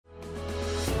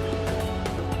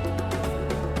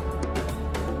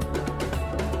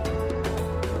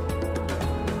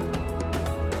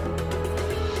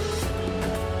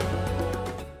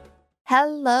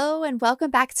Hello and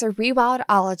welcome back to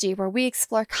Rewildology, where we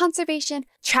explore conservation,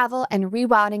 travel, and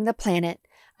rewilding the planet.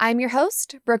 I'm your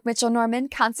host, Brooke Mitchell-Norman,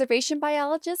 conservation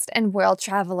biologist and world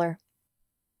traveler.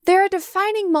 There are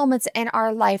defining moments in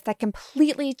our life that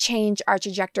completely change our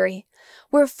trajectory.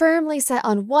 We're firmly set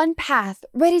on one path,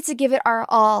 ready to give it our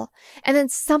all, and then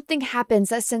something happens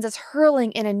that sends us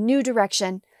hurling in a new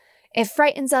direction. It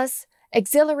frightens us,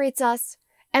 exhilarates us,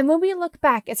 and when we look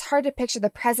back, it's hard to picture the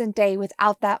present day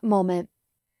without that moment.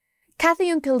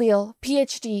 Kathyun Khalil,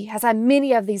 PhD, has had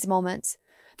many of these moments.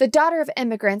 The daughter of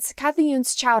immigrants,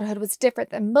 Kathyun's childhood was different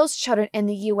than most children in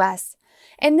the U.S.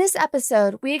 In this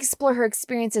episode, we explore her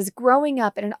experiences growing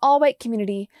up in an all-white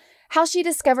community, how she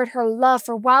discovered her love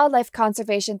for wildlife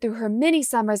conservation through her many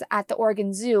summers at the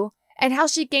Oregon Zoo, and how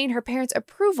she gained her parents'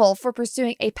 approval for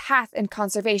pursuing a path in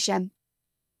conservation.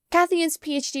 Kathyun's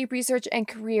PhD research and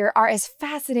career are as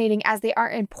fascinating as they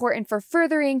are important for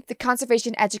furthering the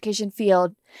conservation education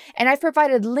field, and I've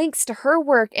provided links to her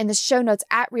work in the show notes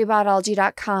at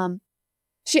rewildology.com.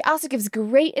 She also gives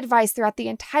great advice throughout the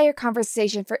entire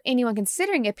conversation for anyone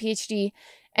considering a PhD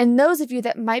and those of you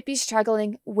that might be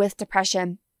struggling with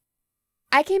depression.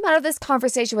 I came out of this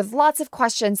conversation with lots of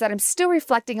questions that I'm still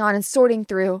reflecting on and sorting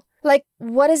through, like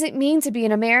what does it mean to be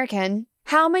an American?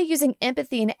 How am I using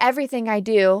empathy in everything I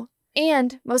do?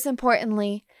 And, most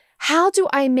importantly, how do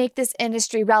I make this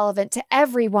industry relevant to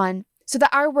everyone so that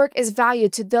our work is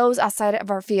valued to those outside of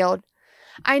our field?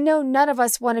 I know none of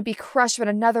us want to be crushed when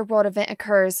another world event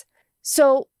occurs.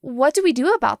 So, what do we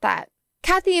do about that?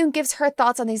 Kathyun gives her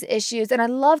thoughts on these issues, and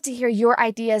I'd love to hear your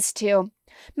ideas too.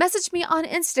 Message me on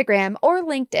Instagram or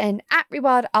LinkedIn at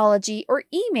Rewildology or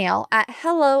email at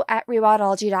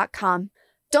hello@rewildology.com.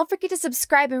 Don't forget to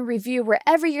subscribe and review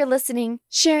wherever you're listening.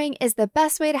 Sharing is the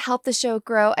best way to help the show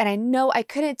grow, and I know I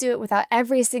couldn't do it without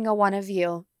every single one of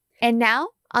you. And now,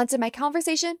 on to my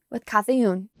conversation with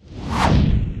Kathyun.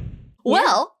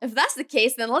 Well, if that's the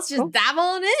case, then let's just dive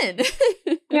on in.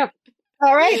 Yep.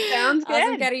 All right. Sounds good.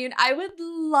 Awesome, Kathyun. I would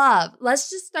love, let's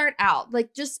just start out.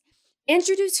 Just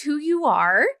introduce who you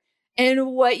are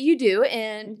and what you do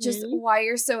and just why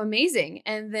you're so amazing.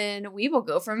 And then we will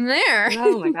go from there.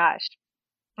 Oh my gosh.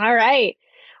 All right.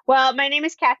 Well, my name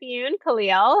is Kathyun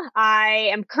Khalil. I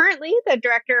am currently the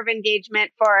director of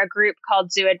engagement for a group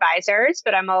called Zoo Advisors,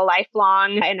 but I'm a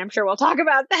lifelong, and I'm sure we'll talk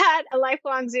about that, a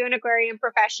lifelong zoo and aquarium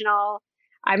professional.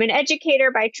 I'm an educator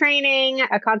by training,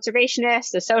 a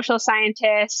conservationist, a social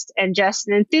scientist, and just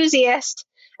an enthusiast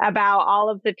about all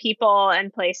of the people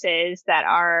and places that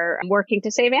are working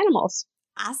to save animals.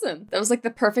 Awesome. That was like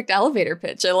the perfect elevator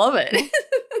pitch. I love it.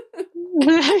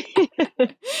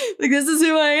 This is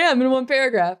who I am in one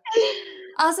paragraph.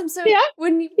 Awesome. So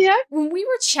when we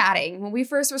were chatting, when we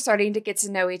first were starting to get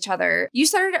to know each other, you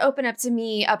started to open up to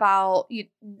me about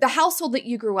the household that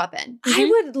you grew up in. I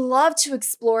would love to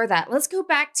explore that. Let's go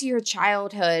back to your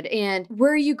childhood and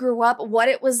where you grew up, what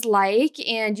it was like,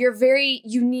 and your very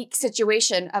unique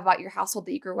situation about your household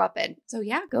that you grew up in. So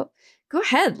go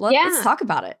ahead. Let's talk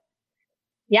about it.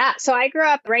 Yeah. So I grew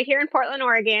up right here in Portland,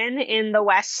 Oregon, in the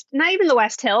West, not even the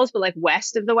West Hills, but like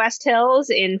west of the West Hills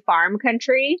in farm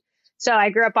country. So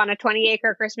I grew up on a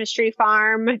 20-acre Christmas tree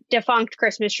farm, defunct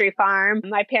Christmas tree farm.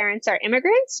 My parents are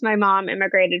immigrants. My mom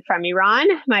immigrated from Iran.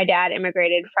 My dad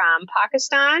immigrated from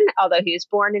Pakistan, although he was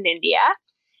born in India.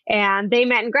 And they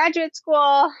met in graduate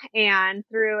school and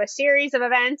through a series of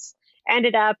events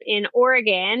ended up in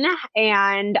Oregon.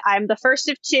 And I'm the first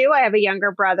of two. I have a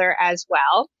younger brother as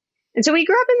well. And so we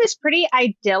grew up in this pretty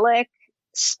idyllic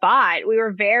spot. There were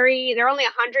only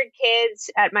 100 kids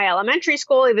at my elementary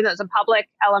school, even though it was a public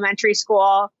elementary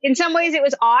school. In some ways it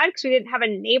was odd because we didn't have a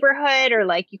neighborhood or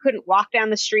you couldn't walk down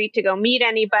the street to go meet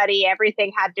anybody.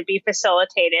 Everything had to be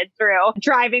facilitated through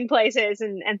driving places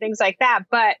and things like that.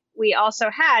 But we also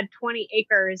had 20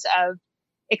 acres of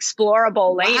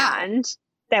explorable land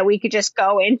that we could just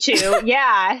go into.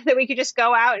 That we could just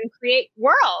go out and create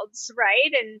worlds,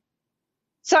 right? And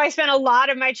so I spent a lot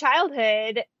of my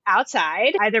childhood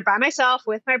outside, either by myself,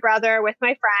 with my brother, with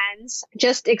my friends,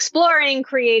 just exploring,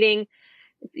 creating,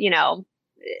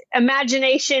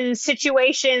 imagination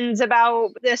situations about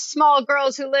the small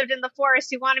girls who lived in the forest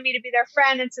who wanted me to be their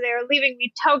friend. And so they were leaving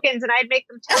me tokens and I'd make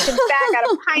them tokens back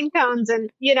out of pine cones.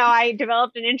 And, I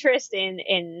developed an interest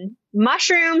in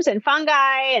mushrooms and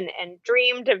fungi and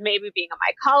dreamed of maybe being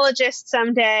a mycologist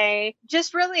someday.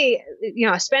 Just really,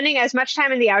 spending as much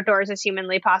time in the outdoors as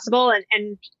humanly possible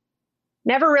and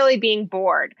never really being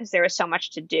bored because there was so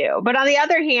much to do. But on the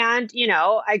other hand,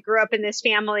 I grew up in this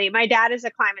family. My dad is a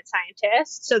climate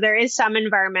scientist, so there is some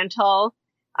environmental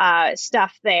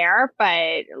stuff there,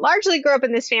 but largely grew up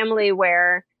in this family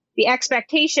where the the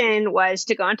expectation was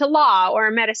to go into law or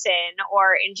medicine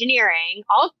or engineering,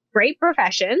 all great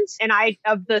professions. And I,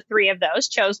 of the three of those,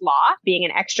 chose law, being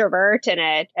an extrovert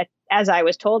and as I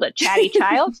was told, a chatty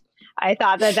child. I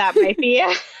thought that might be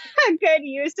a good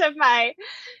use of my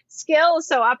skills.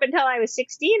 So up until I was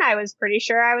 16, I was pretty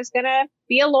sure I was going to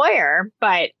be a lawyer,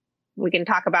 but we can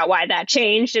talk about why that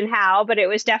changed and how, but it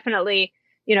was definitely,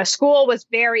 school was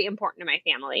very important to my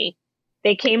family.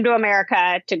 They came to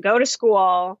America to go to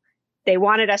school. They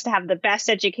wanted us to have the best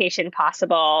education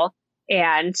possible.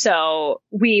 And so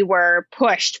we were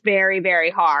pushed very,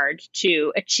 very hard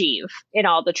to achieve in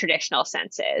all the traditional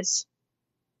senses.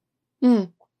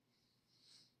 Mm.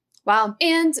 Wow.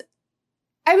 And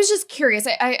I was just curious.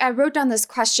 I wrote down this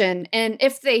question, and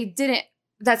if they didn't,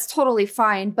 that's totally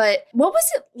fine. But what was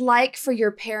it like for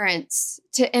your parents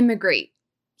to immigrate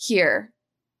here?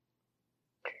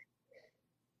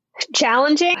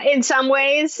 Challenging in some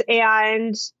ways.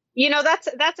 And,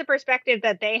 that's a perspective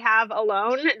that they have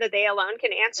alone, that they alone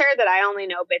can answer, that I only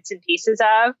know bits and pieces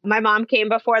of. My mom came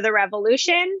before the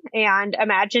revolution and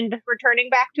imagined returning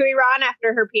back to Iran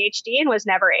after her PhD and was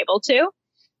never able to.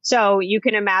 So you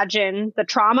can imagine the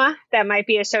trauma that might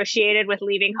be associated with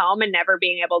leaving home and never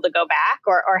being able to go back,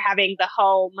 or having the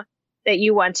home that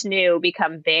you once knew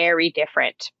become very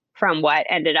different from what it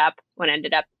ended up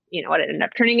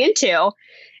turning into.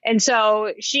 And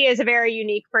so she has a very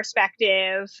unique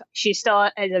perspective. She still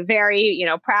is a very,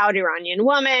 proud Iranian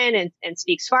woman and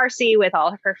speaks Farsi with all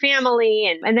of her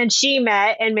family. And then she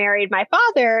met and married my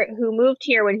father, who moved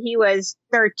here when he was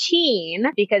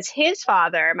 13 because his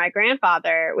father, my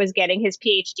grandfather, was getting his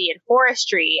PhD in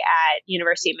forestry at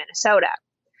University of Minnesota.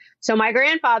 So my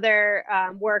grandfather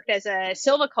worked as a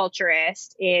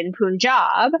silviculturist in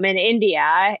Punjab in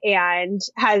India, and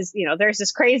has, there's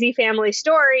this crazy family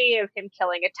story of him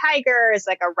killing a tiger as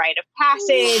like a rite of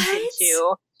passage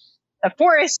into the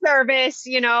Forest Service,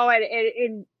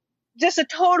 in just a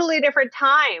totally different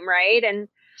time, right? And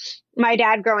my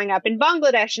dad growing up in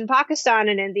Bangladesh and Pakistan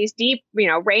and in these deep,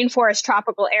 rainforest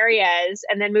tropical areas,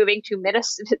 and then moving to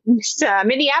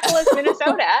Minneapolis,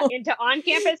 Minnesota into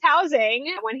on-campus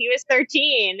housing when he was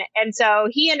 13. And so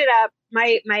he ended up,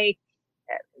 my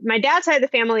dad's side of the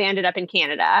family ended up in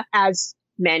Canada, as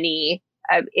many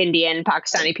Indian,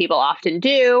 Pakistani people often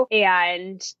do.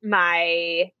 And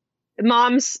my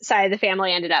mom's side of the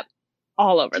family ended up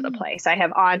all over the place. I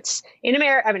have aunts in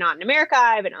America. I have an aunt in America.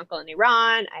 I have an uncle in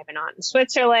Iran. I have an aunt in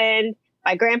Switzerland.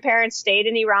 My grandparents stayed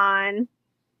in Iran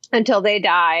until they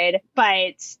died.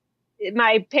 But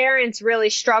my parents really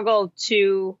struggled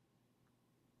to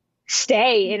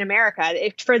stay in America.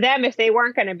 For them, if they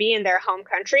weren't going to be in their home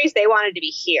countries, they wanted to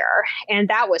be here. And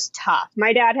that was tough.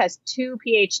 My dad has 2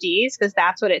 PhDs because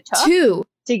that's what it took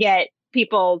to get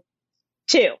people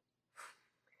two.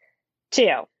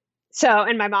 So,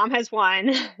 and my mom has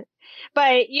 1,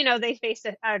 but, they faced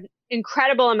an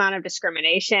incredible amount of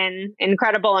discrimination,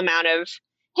 incredible amount of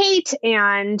hate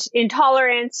and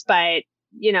intolerance, but,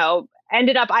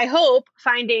 ended up, I hope,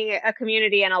 finding a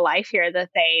community and a life here that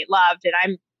they loved. And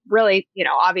I'm really,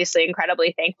 obviously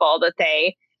incredibly thankful that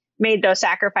they made those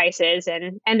sacrifices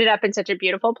and ended up in such a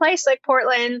beautiful place like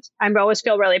Portland. I always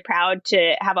feel really proud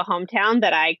to have a hometown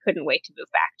that I couldn't wait to move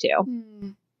back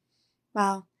to.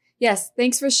 Wow. Yes,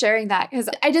 thanks for sharing that, because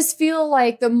I just feel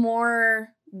like the more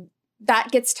that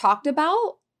gets talked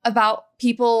about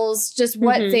people's just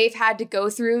what they've had to go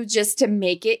through just to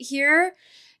make it here.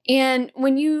 And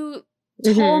when you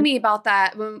told me about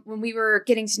that, when we were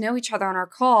getting to know each other on our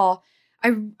call,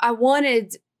 I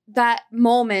wanted that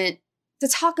moment to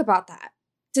talk about that,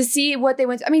 to see what they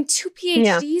went to. I mean, 2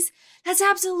 PhDs, that's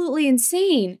absolutely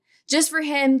insane just for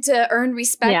him to earn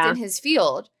respect in his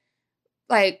field.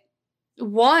 Like,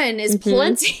 1 is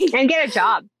plenty. And get a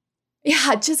job.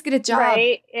 Yeah, just get a job.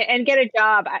 Right. And get a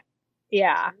job.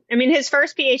 Yeah. I mean, his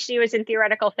first PhD was in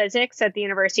theoretical physics at the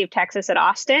University of Texas at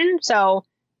Austin. So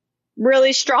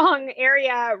really strong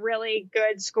area, really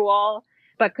good school,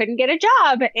 but couldn't get a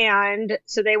job. And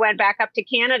so they went back up to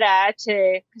Canada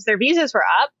because their visas were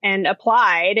up, and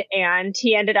applied. And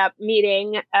he ended up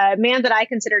meeting a man that I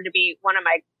consider to be one of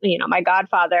my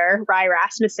godfather, Ry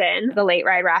Rasmussen, the late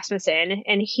Ry Rasmussen.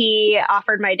 And he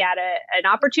offered my dad an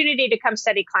opportunity to come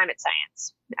study climate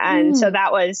science. And so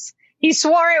that was, he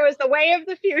swore it was the way of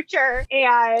the future,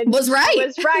 and was right. in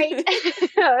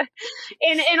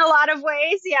a lot of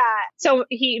ways. Yeah. So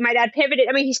my dad pivoted.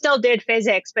 I mean, he still did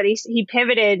physics, but he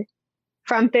pivoted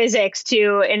from physics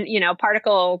to,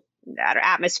 particle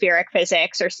atmospheric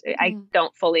physics, or I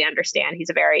don't fully understand. He's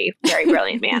a very, very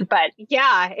brilliant man, but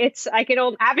yeah,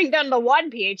 having done the 1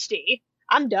 PhD,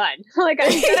 I'm done. Like,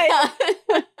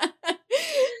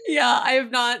 Yeah, I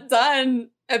have not done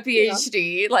a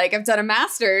PhD. Like I've done a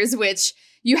master's, which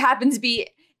you happen to be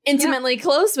intimately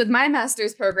close with my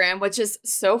master's program, which is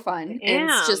so fun. And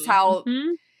it's just how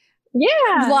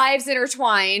lives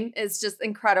intertwine is just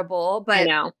incredible. But I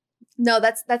know. No,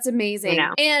 that's amazing. I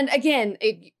know. And again,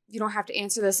 you don't have to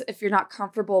answer this if you're not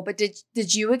comfortable, but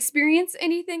did you experience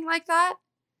anything like that?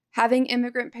 Having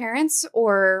immigrant parents,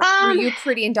 or were you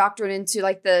pretty indoctrinated into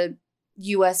like the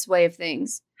US way of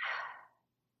things?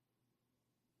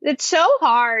 It's so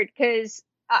hard because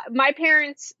my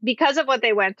parents, because of what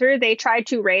they went through, they tried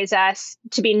to raise us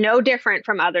to be no different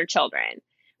from other children.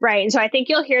 Right. And so I think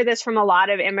you'll hear this from a lot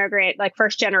of immigrant, like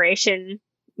first generation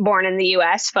born in the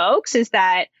US folks, is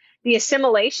that the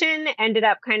assimilation ended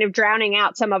up kind of drowning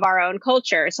out some of our own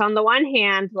culture. So on the one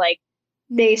hand, like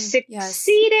they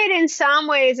succeeded in some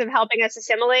ways of helping us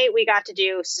assimilate. We got to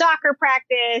do soccer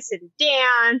practice and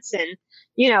dance and,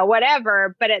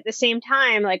 whatever. But at the same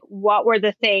time, like what were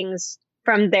the things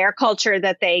from their culture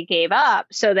that they gave up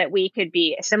so that we could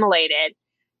be assimilated?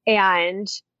 And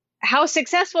how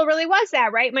successful really was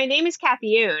that, right? My name is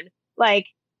Kathy Yoon. Like,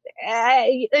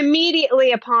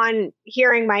 immediately upon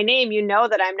hearing my name, you know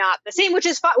that I'm not the same, which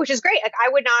is fun, which is great. Like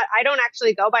I don't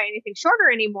actually go by anything shorter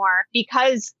anymore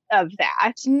because of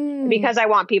that, because I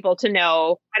want people to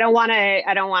know. I don't want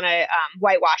to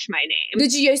whitewash my name.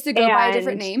 Did you used to go by a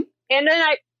different name? And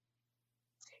then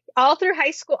all through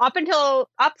high school, up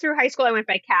through high school, I went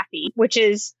by Kathy, which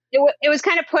is, it was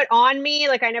kind of put on me.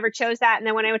 Like I never chose that. And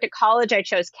then when I went to college, I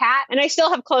chose Kat, and I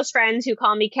still have close friends who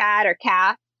call me Kat or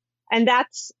Kath. And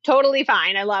that's totally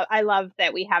fine. I love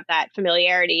that we have that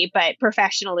familiarity, but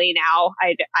professionally now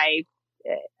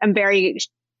I'm very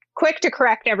quick to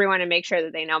correct everyone and make sure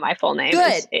that they know my full name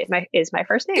is my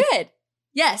first name. Good.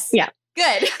 Yes. Yeah.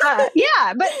 Good.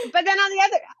 Yeah. But then on the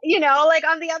other, like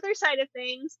on the other side of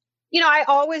things, I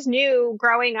always knew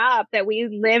growing up that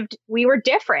we were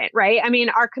different, right? I mean,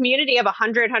 our community of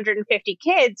 150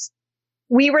 kids,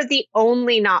 we were the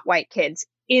only not white kids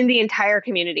in the entire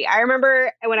community. I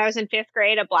remember when I was in 5th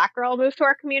grade, a Black girl moved to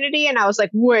our community, and I was like,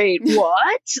 wait,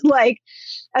 what? Like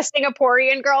a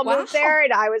Singaporean girl moved there,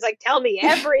 and I was like, tell me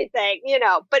everything,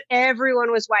 but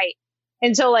everyone was white.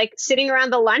 And so like sitting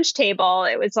around the lunch table,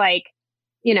 it was like,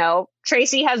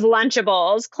 Tracy has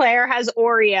Lunchables, Claire has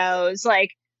Oreos,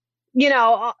 like,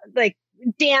 like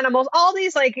Danimals, all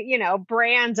these like,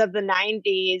 brands of the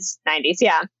 90s.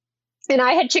 Yeah. And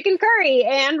I had chicken curry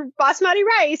and basmati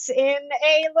rice in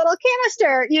a little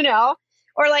canister,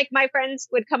 or like my friends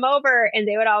would come over and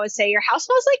they would always say, your house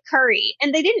smells like curry.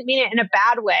 And they didn't mean it in a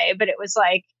bad way, but it was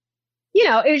like,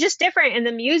 it was just different. And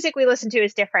the music we listened to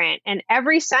is different. And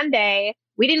every Sunday,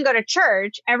 we didn't go to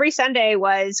church. Every Sunday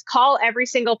was call every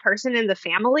single person in the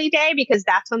family day, because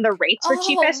that's when the rates were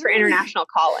cheapest for international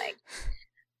calling.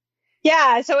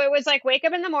 Yeah. So it was like, wake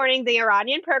up in the morning, the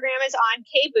Iranian program is on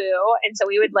KBOO. And so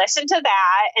we would listen to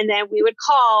that. And then we would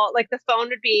call, like the phone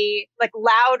would be like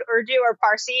loud Urdu or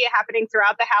Farsi happening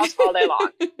throughout the house all day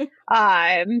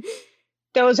long.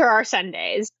 Those are our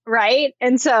Sundays. Right.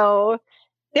 And so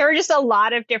there were just a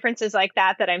lot of differences like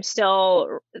that I'm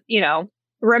still,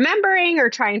 remembering or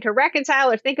trying to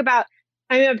reconcile or think about.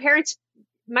 I mean,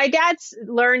 my dad's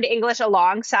learned English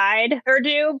alongside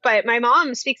Urdu, but my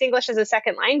mom speaks English as a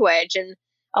second language. And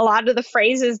a lot of the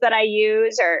phrases that I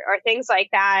use or things like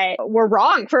that were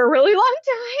wrong for a really long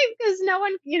time because no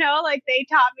one, like they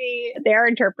taught me their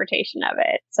interpretation of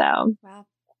it. So, wow.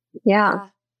 Yeah.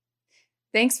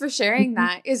 Thanks for sharing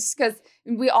that. It's because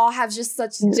we all have just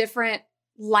such different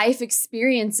life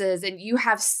experiences, and you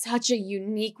have such a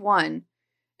unique one.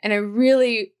 And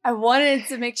I wanted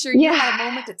to make sure you had a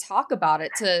moment to talk about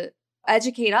it, to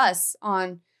educate us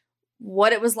on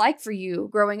what it was like for you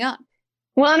growing up.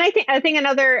 Well, and I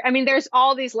think there's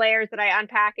all these layers that I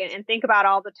unpack and think about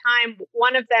all the time.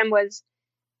 One of them was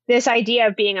this idea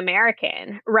of being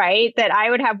American, right? That I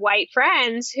would have white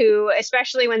friends who,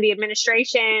 especially when the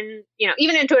administration,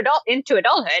 even into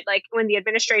adulthood, like when the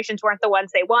administrations weren't the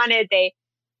ones they wanted, they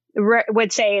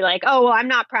would say like, oh, well, I'm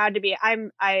not proud to be, I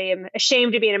am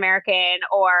ashamed to be an American,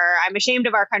 or I'm ashamed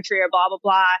of our country, or blah, blah,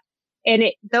 blah. And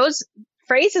those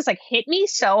phrases like hit me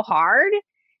so hard.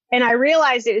 And I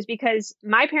realized it was because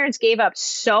my parents gave up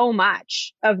so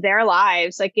much of their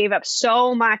lives, like gave up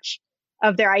so much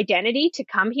of their identity to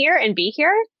come here and be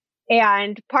here.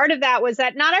 And part of that was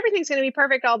that not everything's going to be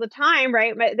perfect all the time,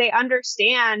 right? But they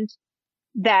understand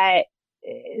that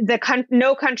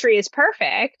no country is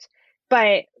perfect.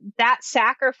 But that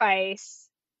sacrifice,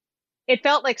 it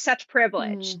felt like such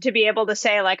privilege to be able to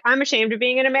say, like, I'm ashamed of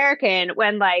being an American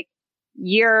when, like,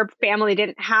 your family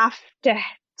didn't have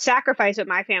sacrifice what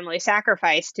my family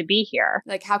sacrificed to be here.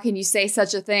 Like, how can you say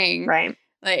such a thing? Right.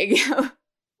 Like,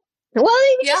 well,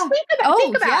 you just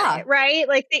think about it, right?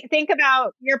 Like, think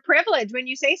about your privilege when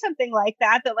you say something like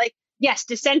that, like, yes,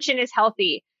 dissension is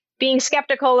healthy. Being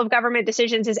skeptical of government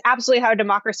decisions is absolutely how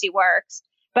democracy works.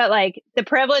 But like the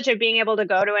privilege of being able to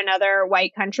go to another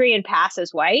white country and pass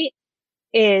as white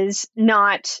is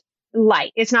not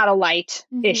light. It's not a light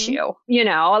issue, you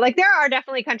know, like there are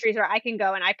definitely countries where I can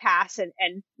go and I pass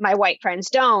and my white friends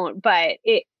don't, but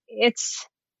it is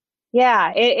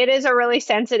a really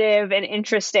sensitive and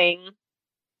interesting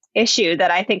issue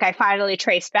that I think I finally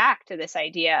traced back to this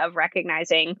idea of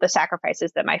recognizing the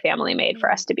sacrifices that my family made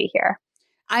for us to be here.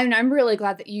 I'm really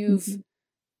glad that you've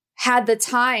had the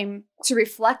time to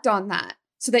reflect on that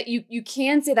so that you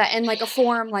can say that in like a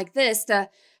forum like this to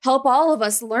help all of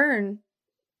us learn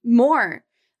more.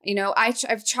 You know,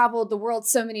 I've traveled the world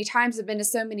so many times. I've been to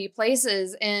so many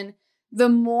places. And the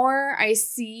more I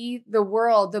see the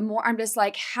world, the more I'm just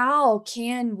like, how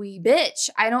can we bitch?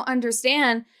 I don't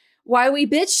understand why we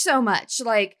bitch so much.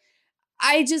 Like,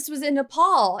 I just was in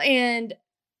Nepal, and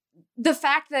the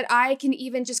fact that I can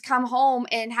even just come home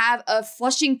and have a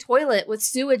flushing toilet with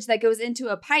sewage that goes into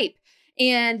a pipe,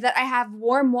 and that I have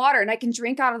warm water and I can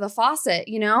drink out of the faucet,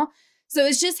 you know? So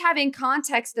it's just having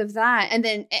context of that, and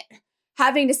then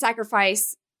having to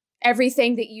sacrifice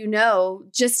everything that you know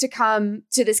just to come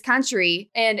to this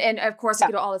country. And of course, you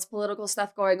know, all this political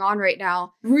stuff going on right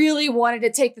now. Really wanted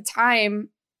to take the time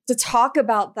to talk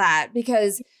about that,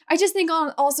 because I just think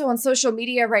also on social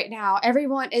media right now,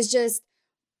 everyone is just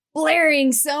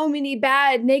blaring so many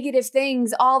bad, negative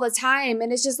things all the time.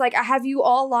 And it's just like, have you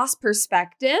all lost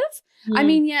perspective? I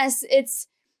mean, yes,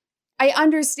 I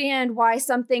understand why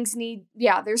some things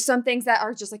there's some things that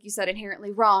are just like you said,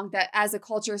 inherently wrong, that as a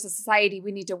culture, as a society,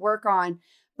 we need to work on.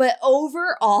 But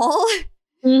overall,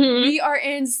 we are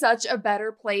in such a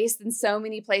better place than so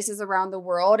many places around the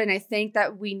world. And I think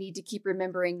that we need to keep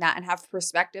remembering that and have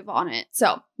perspective on it.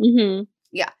 So,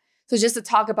 yeah. So just to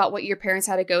talk about what your parents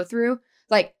had to go through,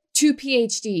 like 2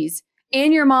 PhDs,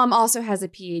 and your mom also has a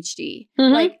PhD.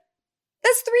 Like,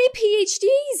 that's 3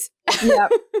 PhDs.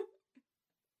 Yep.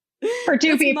 For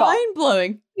 2 people. Mind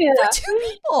blowing. Yeah. For 2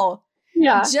 people.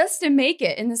 Yeah. Just to make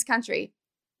it in this country.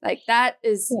 Like, that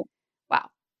is, wow.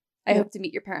 I hope to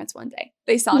meet your parents one day.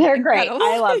 They're great.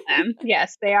 I love them.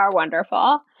 Yes, they are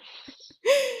wonderful.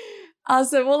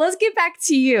 Awesome. Well, let's get back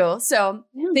to you. So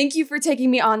thank you for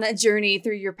taking me on that journey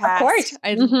through your past. Of course.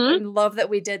 I love that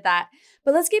we did that.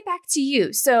 But let's get back to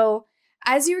you. So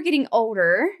as you were getting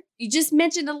older, you just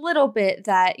mentioned a little bit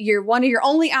that one of your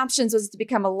only options was to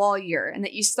become a lawyer, and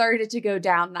that you started to go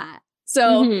down that.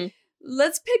 So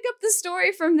let's pick up the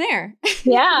story from there.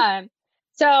 Yeah.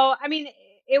 So, I mean,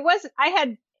 I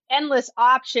had endless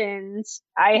options.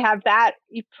 I have that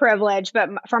privilege, but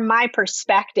from my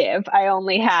perspective, I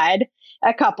only had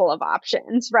a couple of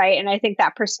options, right? And I think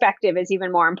that perspective is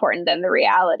even more important than the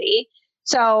reality.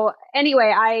 So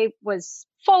anyway, I was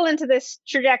full into this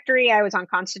trajectory. I was on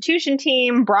Constitution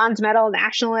team, bronze medal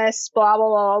nationalists, blah, blah,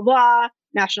 blah, blah, blah.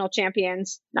 National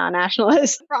champions, not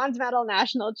nationalists, bronze medal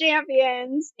national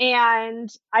champions. And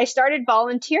I started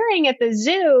volunteering at the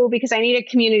zoo because I needed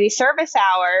community service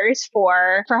hours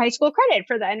for high school credit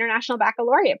for the International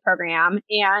Baccalaureate program.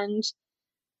 And,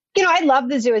 you know, I loved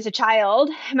the zoo as a child.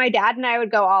 My dad and I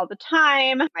would go all the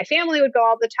time. My family would go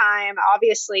all the time.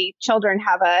 Obviously, children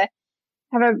have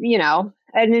you know,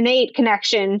 an innate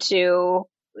connection to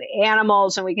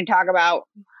animals, and we can talk about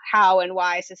how and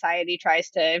why society tries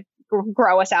to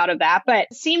grow us out of that. But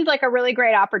it seemed like a really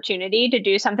great opportunity to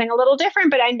do something a little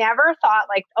different. But I never thought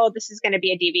like, oh, this is going to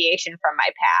be a deviation from my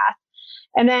path.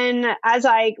 And then as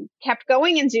I kept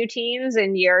going in zoo teams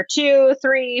in year 2,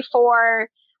 3, 4,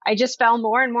 I just fell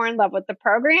more and more in love with the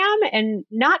program, and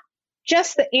not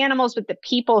just the animals, but the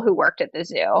people who worked at the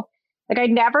zoo. Like, I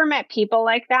never met people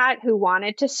like that who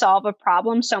wanted to solve a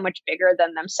problem so much bigger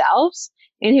than themselves,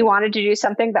 and who wanted to do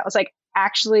something that was like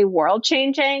actually world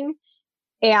changing.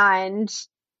 And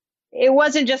it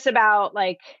wasn't just about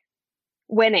like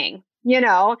winning, you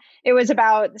know, it was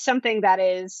about something that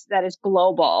is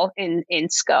global in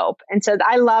scope. And so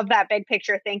I love that big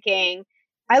picture thinking.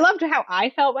 I loved how I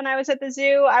felt when I was at the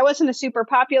zoo. I wasn't a super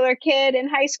popular kid in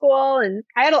high school, and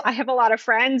I have a lot of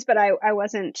friends, but I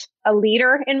wasn't a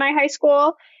leader in my high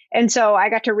school. And so I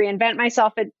got to reinvent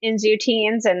myself in zoo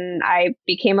teens, and I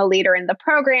became a leader in the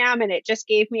program, and it just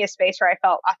gave me a space where I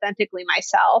felt authentically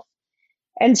myself.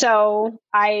 And so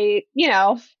I, you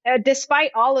know,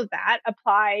 despite all of that,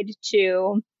 applied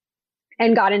to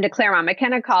and got into Claremont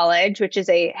McKenna College, which is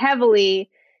a heavily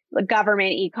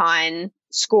government econ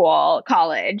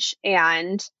college.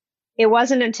 And it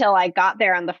wasn't until I got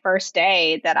there on the first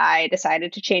day that I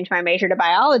decided to change my major to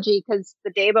biology, because the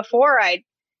day before I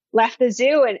left the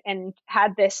zoo and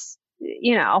had this,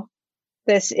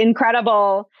 this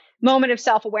incredible moment of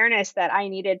self-awareness that I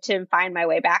needed to find my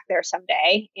way back there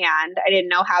someday. And I didn't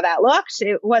know how that looked.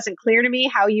 It wasn't clear to me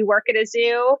how you work at a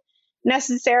zoo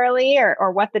necessarily,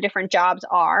 or what the different jobs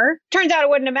are. Turns out it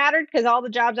wouldn't have mattered, because all the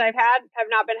jobs I've had have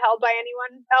not been held by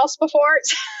anyone else before.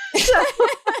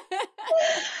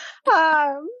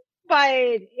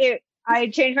 I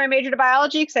changed my major to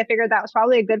biology because I figured that was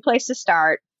probably a good place to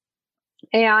start.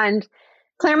 And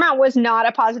Claremont was not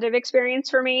a positive experience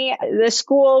for me. The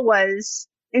school was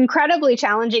incredibly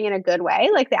challenging in a good way.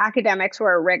 Like, the academics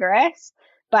were rigorous,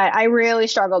 but I really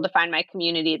struggled to find my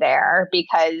community there,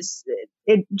 because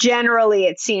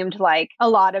it seemed like a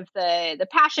lot of the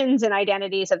passions and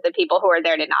identities of the people who were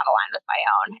there did not align with my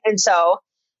own. And so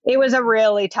it was a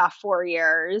really tough 4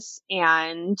 years.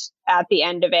 And at the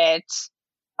end of it,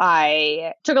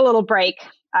 I took a little break.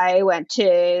 I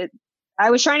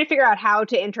was trying to figure out how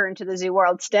to enter into the zoo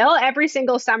world still. Every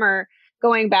single summer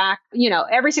going back,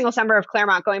 every single summer of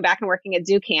Claremont going back and working at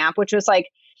zoo camp, which was like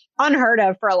unheard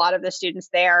of for a lot of the students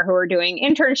there who were doing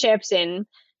internships in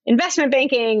investment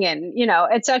banking and,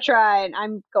 et cetera. And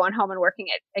I'm going home and working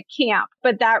at camp.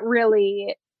 But that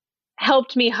really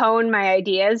helped me hone my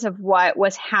ideas of what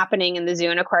was happening in the zoo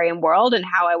and aquarium world and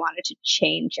how I wanted to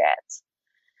change it.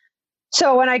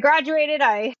 So when I graduated,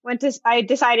 I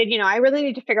decided, I really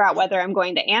need to figure out whether I'm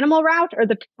going the animal route or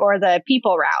the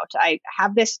people route. I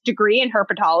have this degree in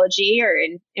herpetology or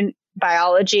in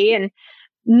biology, and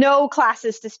no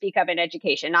classes to speak of in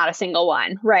education, not a single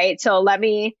one, right? So let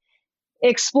me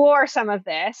explore some of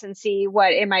this and see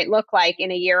what it might look like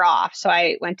in a year off. So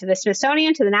I went to the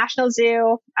Smithsonian, to the National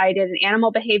Zoo. I did an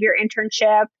animal behavior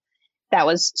internship. That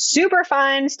was super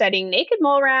fun, studying naked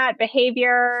mole rat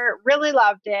behavior, really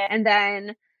loved it. And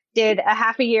then did a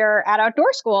half a year at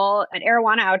outdoor school, at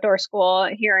Arowana Outdoor School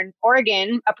here in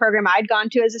Oregon, a program I'd gone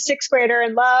to as a sixth grader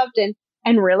and loved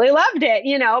and really loved it.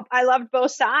 I loved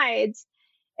both sides.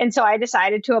 And so I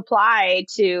decided to apply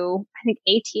to, I think,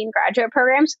 18 graduate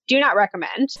programs. Do not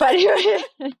recommend, but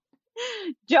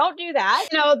don't do that.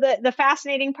 The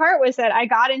fascinating part was that I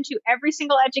got into every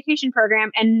single education program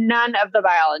and none of the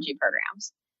biology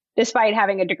programs, despite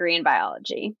having a degree in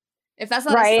biology. If that's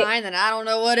not a sign, then I don't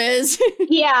know what is.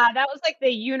 Yeah, that was like the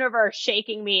universe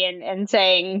shaking me and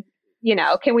saying,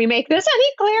 can we make this any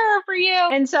clearer for you?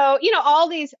 And so, all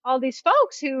these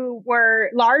folks who were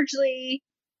largely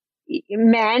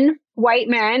white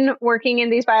men working in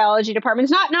these biology departments,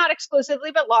 not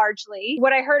exclusively, but largely.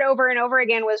 What I heard over and over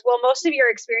again was, well, most of your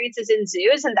experience is in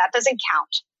zoos and that doesn't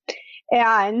count.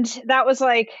 And that was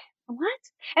like, what?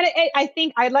 And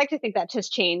I'd like to think that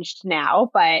just changed now,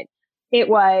 but it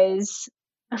was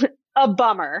a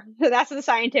bummer. That's the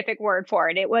scientific word for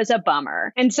it. It was a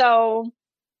bummer. And so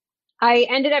I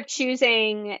ended up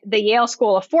choosing the Yale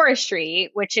School of Forestry,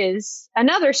 which is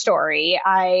another story.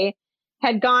 I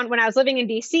had gone, when I was living in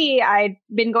DC, I'd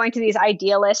been going to these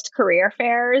idealist career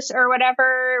fairs or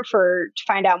whatever to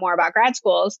find out more about grad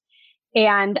schools.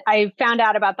 And I found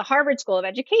out about the Harvard School of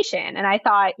Education. And I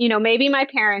thought, maybe my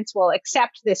parents will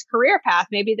accept this career path.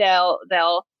 Maybe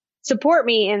they'll support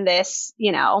me in this,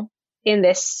 in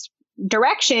this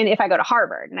direction if I go to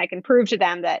Harvard, and I can prove to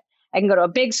them that I can go to a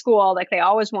big school like they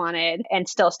always wanted and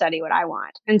still study what I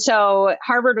want. And so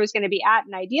Harvard was going to be at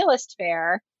an idealist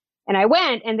fair. And I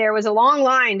went, and there was a long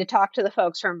line to talk to the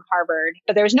folks from Harvard,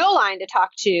 but there was no line to talk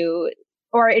to,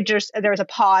 there was a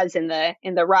pause in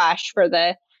the rush for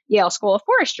the Yale School of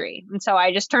Forestry. And so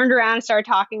I just turned around and started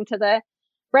talking to the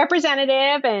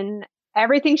representative, and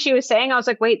everything she was saying, I was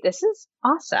like, wait, this is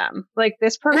awesome. Like,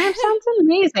 this program sounds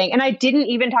amazing. And I didn't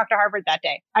even talk to Harvard that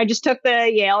day. I just took the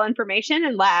Yale information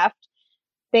and left.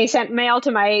 They sent mail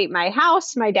to my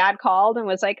house. My dad called and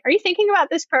was like, are you thinking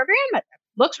about this program? It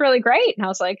looks really great. And I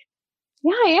was like,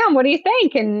 yeah, I am. What do you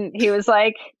think? And he was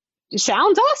like,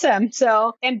 sounds awesome.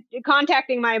 So, and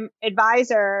contacting my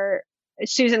advisor,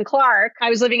 Susan Clark, I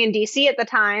was living in DC at the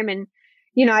time. And,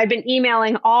 I'd been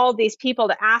emailing all these people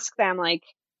to ask them, like,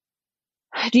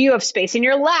 do you have space in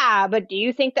your lab? Do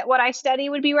you think that what I study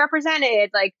would be represented?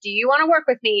 Like, do you want to work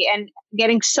with me? And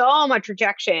getting so much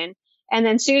rejection. And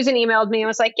then Susan emailed me and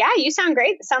was like, yeah, you sound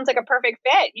great. It sounds like a perfect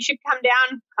fit. You should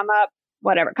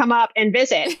come up and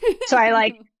visit. So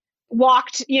I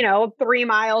walked, 3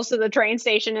 miles to the train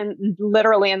station and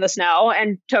literally in the snow,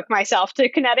 and took myself to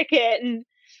Connecticut and,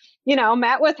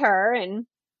 met with her, and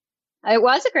it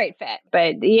was a great fit.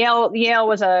 But Yale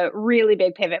was a really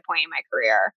big pivot point in my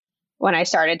career when I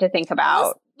started to think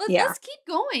about Let's keep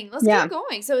going. Let's keep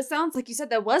going. So it sounds like you said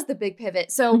that was the big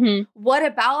pivot. So what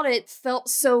about it felt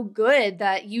so good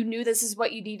that you knew this is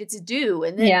what you needed to do?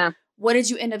 And then what did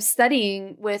you end up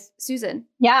studying with Susan?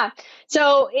 Yeah.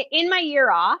 So in my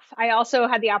year off, I also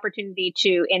had the opportunity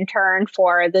to intern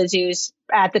for the zoo's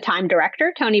at the time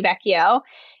director, Tony Vecchio.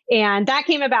 And that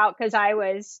came about because I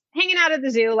was hanging out at the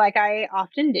zoo like I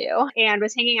often do, and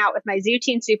was hanging out with my zoo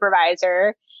team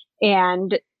supervisor.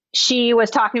 And she was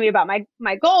talking to me about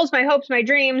my goals, my hopes, my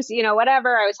dreams,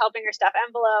 whatever. I was helping her stuff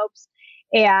envelopes.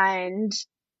 And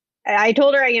I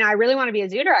told her, I really want to be a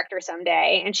zoo director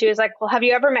someday. And she was like, well, have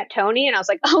you ever met Tony? And I was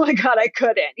like, oh my God, I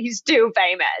couldn't. He's too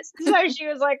famous. So she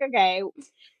was like, okay,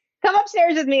 come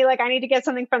upstairs with me. Like, I need to get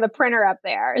something from the printer up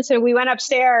there. And so we went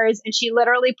upstairs, and she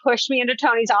literally pushed me into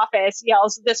Tony's office,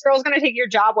 yells, this girl's going to take your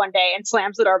job one day, and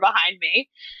slams the door behind me.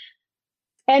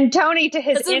 And Tony, to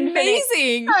his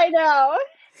amazing. I know.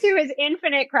 To his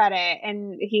infinite credit,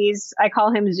 and I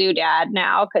call him Zoo Dad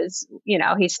now because,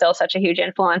 he's still such a huge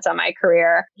influence on my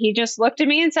career. He just looked at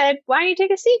me and said, why don't you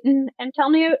take a seat and tell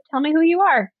me who you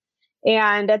are?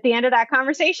 And at the end of that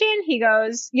conversation, he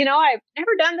goes, I've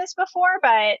never done this before,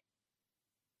 but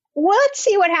let's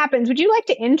see what happens. Would you like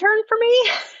to intern for me?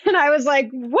 And I was like,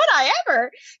 would I ever?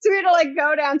 So we had to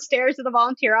go downstairs to the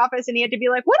volunteer office, and he had to be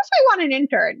like, what if I want an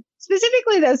intern?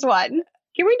 Specifically this one.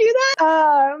 Can we do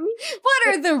that? What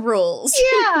are the rules?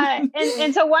 Yeah.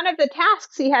 And so one of the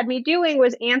tasks he had me doing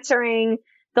was answering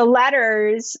the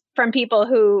letters from people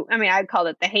who, I'd call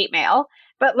it the hate mail,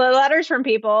 but the letters from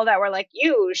people that were like,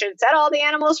 you should set all the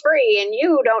animals free and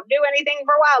you don't do anything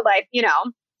for wildlife,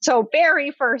 So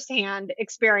very firsthand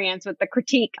experience with the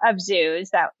critique of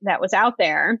zoos that was out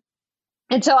there.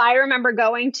 And so I remember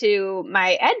going to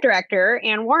my ed director,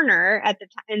 Ann Warner, at the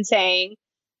time and saying,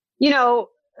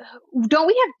 don't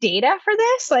we have data for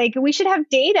this? Like, we should have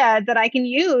data that I can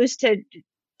use to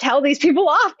tell these people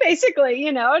off, basically,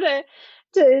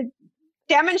 to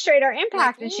demonstrate our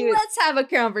impact. Like, and let's have a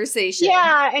conversation.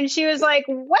 Yeah. And she was like,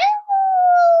 well,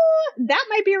 that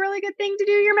might be a really good thing to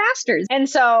do your master's. And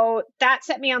so that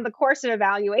set me on the course of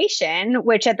evaluation,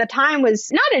 which at the time was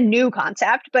not a new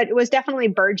concept, but it was definitely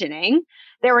burgeoning.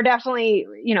 There were definitely,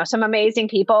 some amazing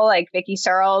people like Vicki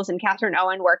Searles and Catherine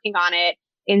Owen working on it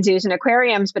in zoos and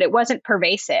aquariums, but it wasn't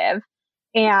pervasive.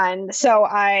 And so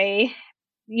when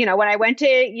I went to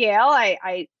Yale,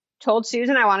 I told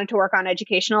Susan I wanted to work on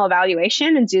educational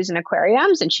evaluation in zoos and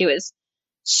aquariums, and she was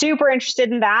super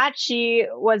interested in that. She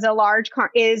was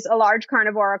is a large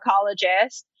carnivore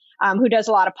ecologist who does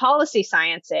a lot of policy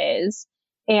sciences.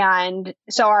 And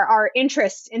so our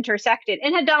interests intersected,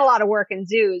 and had done a lot of work in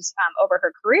zoos over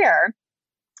her career.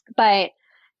 But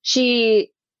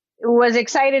she was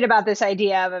excited about this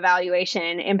idea of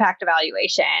evaluation, impact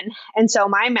evaluation. And so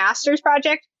my master's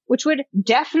project, which would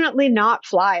definitely not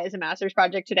fly as a master's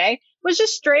project today, was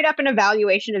just straight up an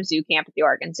evaluation of zoo camp at the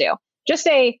Oregon Zoo. Just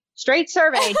a straight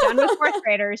survey done with fourth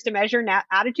graders to measure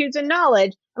attitudes and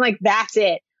knowledge. I'm like, that's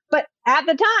it. But at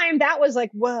the time, that was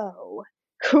like, whoa,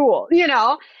 cool,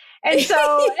 And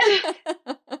so,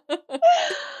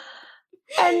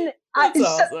 and that's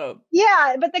awesome.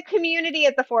 Yeah, but the community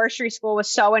at the forestry school was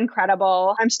so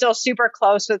incredible. I'm still super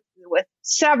close with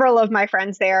several of my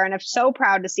friends there, and I'm so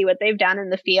proud to see what they've done in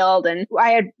the field. And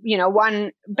I had,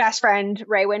 one best friend,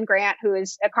 Ray Wynn Grant, who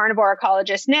is a carnivore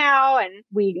ecologist now, and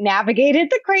we navigated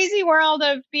the crazy world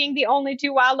of being the only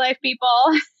two wildlife people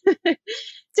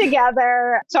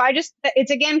together. So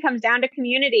it's again comes down to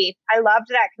community. I loved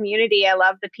that community. I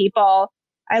love the people.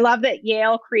 I love that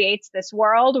Yale creates this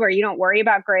world where you don't worry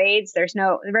about grades. There's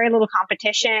very little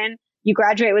competition. You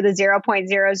graduate with a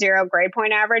 0.00 grade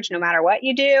point average, no matter what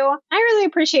you do. I really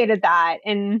appreciated that.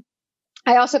 And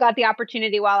I also got the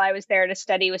opportunity while I was there to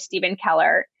study with Stephen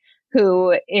Keller,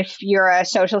 who, if you're a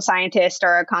social scientist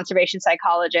or a conservation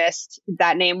psychologist,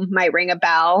 that name might ring a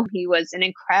bell. He was an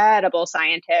incredible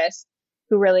scientist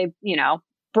who really,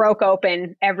 broke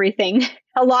open everything,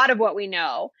 a lot of what we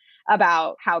know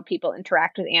about how people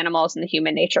interact with animals and the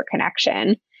human nature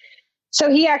connection. So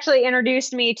he actually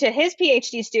introduced me to his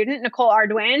PhD student, Nicole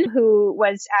Arduin, who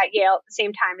was at Yale at the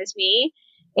same time as me.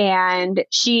 And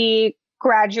she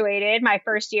graduated my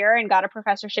first year and got a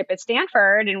professorship at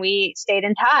Stanford. And we stayed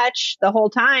in touch the whole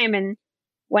time. And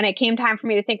when it came time for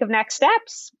me to think of next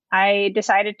steps, I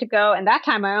decided to go. And that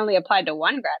time I only applied to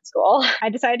one grad school. I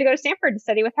decided to go to Stanford to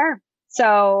study with her.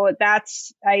 So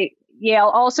Yale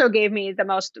also gave me the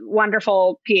most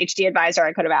wonderful PhD advisor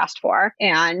I could have asked for,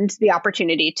 and the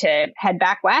opportunity to head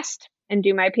back west and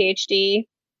do my PhD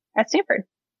at Stanford.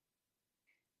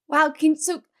 Wow.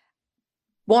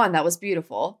 One, that was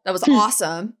beautiful. That was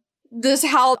awesome. this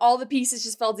how all the pieces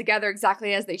just fell together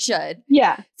exactly as they should.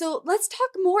 Yeah. So let's talk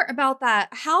more about that.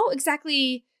 How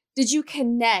exactly did you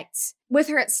connect with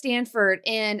her at Stanford,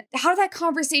 and how did that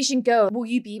conversation go? Will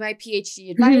you be my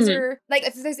PhD advisor? Like,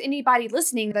 if there's anybody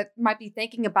listening that might be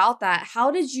thinking about that,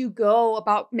 how did you go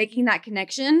about making that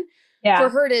connection for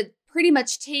her to pretty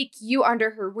much take you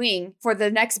under her wing for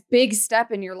the next big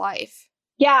step in your life?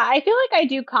 Yeah, I feel like I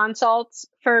do consults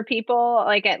for people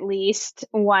like at least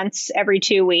once every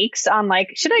 2 weeks on like,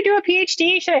 should I do a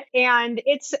PhD? And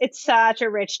it's such a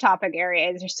rich topic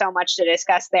area. There's so much to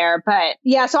discuss there. But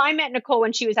yeah, so I met Nicole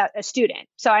when she was a student.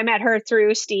 So I met her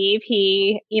through Steve.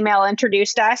 He email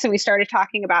introduced us and we started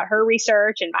talking about her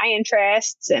research and my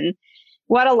interests and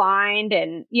what aligned.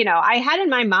 And, you know, I had in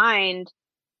my mind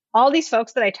all these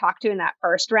folks that I talked to in that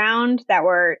first round that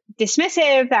were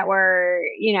dismissive, that were,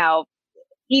 you know,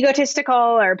 egotistical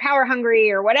or power hungry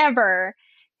or whatever.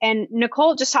 And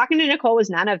Nicole, just talking to Nicole was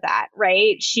none of that,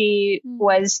 right? She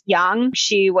was young.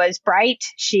 She was bright.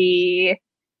 She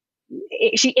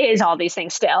is all these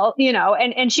things still, you know,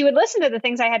 and she would listen to the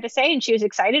things I had to say and she was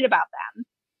excited about them.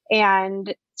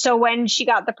 And so when she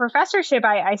got the professorship,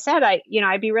 I said,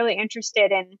 I'd be really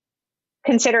interested in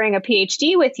considering a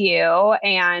PhD with you.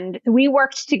 And we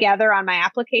worked together on my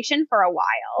application for a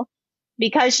while.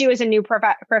 Because she was a new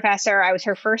professor, I was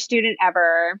her first student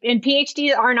ever. And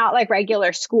PhDs are not like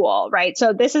regular school, right?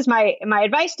 So this is my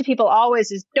advice to people always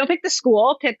is don't pick the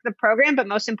school, pick the program, but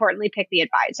most importantly, pick the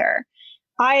advisor.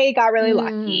 I got really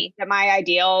lucky that my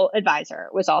ideal advisor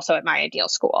was also at my ideal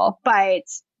school. But,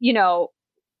 you know,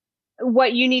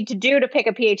 what you need to do to pick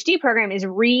a PhD program is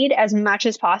read as much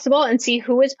as possible and see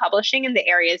who is publishing in the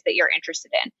areas that you're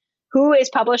interested in. Who is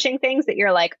publishing things that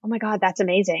you're like, oh my God, that's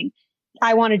amazing.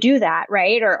 I want to do that,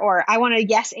 right? Or I want to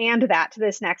yes and that to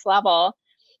this next level.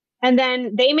 And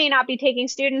then they may not be taking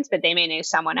students, but they may know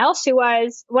someone else who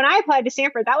was. When I applied to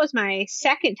Stanford, that was my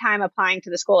second time applying to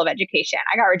the School of Education.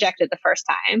 I got rejected the first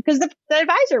time because the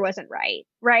advisor wasn't right,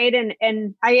 right?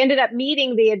 And I ended up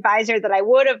meeting the advisor that I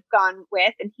would have gone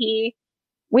with, and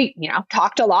we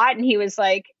talked a lot, and he was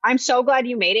like, I'm so glad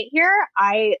you made it here.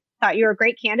 I thought you were a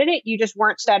great candidate. You just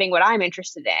weren't studying what I'm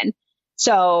interested in.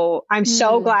 So I'm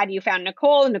so glad you found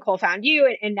Nicole and Nicole found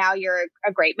you, and now you're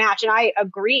a great match. And I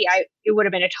agree. It would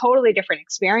have been a totally different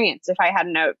experience if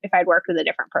I'd worked with a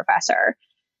different professor.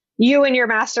 You and your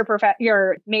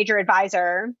your major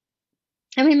advisor,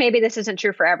 I mean, maybe this isn't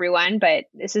true for everyone, but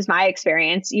this is my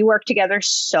experience. You work together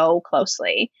so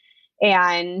closely.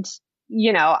 And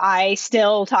you know, I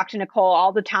still talk to Nicole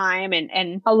all the time,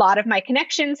 and a lot of my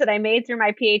connections that I made through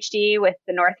my PhD with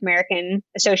the North American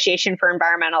Association for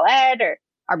Environmental Ed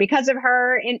are because of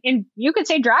her. And you could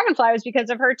say Dragonfly was because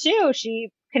of her too. She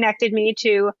connected me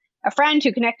to a friend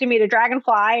who connected me to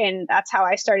Dragonfly, and that's how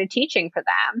I started teaching for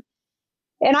them.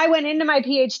 And I went into my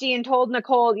PhD and told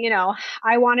Nicole, you know,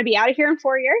 I want to be out of here in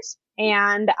 4 years,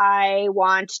 and I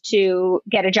want to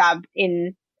get a job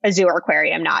in a zoo or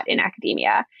aquarium, not in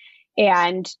academia.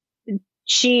 And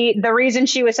the reason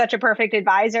she was such a perfect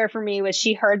advisor for me was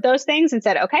she heard those things and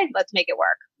said, okay, let's make it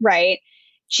work. Right.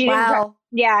 She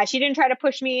didn't try to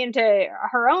push me into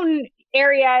her own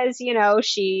areas. You know,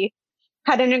 she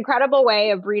had an incredible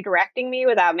way of redirecting me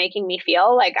without making me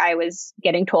feel like I was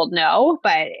getting told no,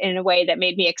 but in a way that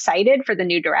made me excited for the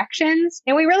new directions.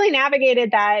 And we really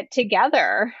navigated that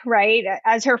together, right?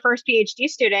 As her first PhD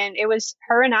student, it was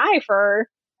her and I for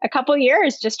a couple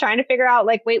years just trying to figure out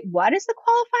like, wait, what is the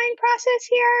qualifying process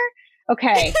here?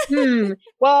 Okay.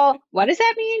 Well, what does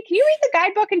that mean? Can you read the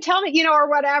guidebook and tell me, you know, or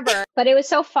whatever. But it was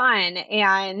so fun.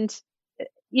 And,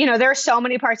 you know, there are so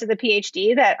many parts of the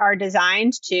PhD that are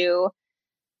designed to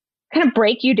kind of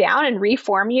break you down and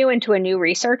reform you into a new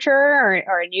researcher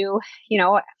or a new, you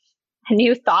know, a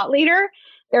new thought leader.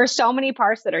 There are so many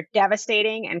parts that are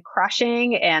devastating and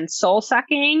crushing and soul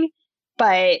sucking,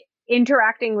 but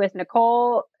interacting with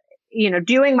Nicole, you know,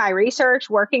 doing my research,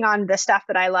 working on the stuff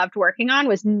that I loved working on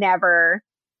was never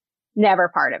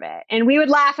part of it. And we would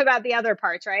laugh about the other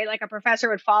parts, right? Like a professor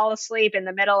would fall asleep in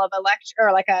the middle of a lecture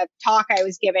or like a talk I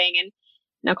was giving, and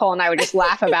Nicole and I would just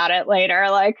laugh about it later,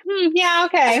 like, yeah,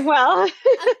 okay, well.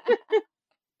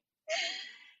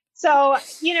 So,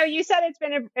 you know, you said it's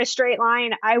been a straight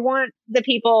line. I want the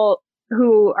people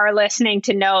who are listening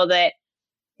to know that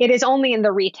it is only in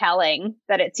the retelling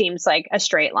that it seems like a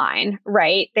straight line,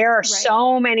 right? There are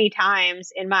so many times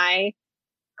in my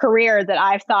career that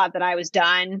I've thought that I was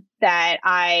done, that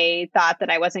I thought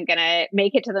that I wasn't going to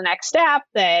make it to the next step,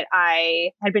 that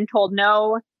I had been told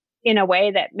no in a way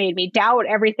that made me doubt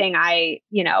everything I,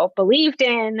 you know, believed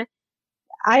in.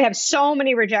 I have so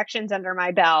many rejections under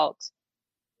my belt.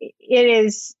 it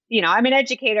is, I'm an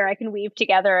educator. I can weave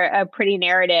together a pretty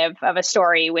narrative of a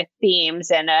story with themes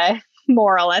and a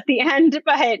moral at the end.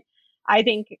 But I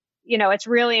think, it's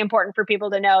really important for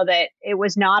people to know that it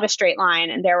was not a straight line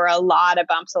and there were a lot of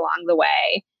bumps along the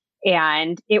way.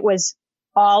 And it was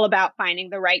all about finding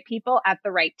the right people at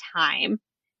the right time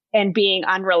and being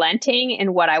unrelenting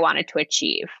in what I wanted to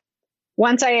achieve.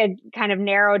 Once I had kind of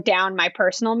narrowed down my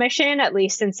personal mission, at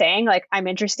least in saying, like, I'm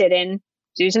interested in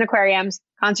zoos and aquariums,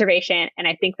 conservation, and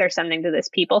I think there's something to this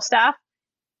people stuff.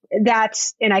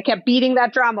 And I kept beating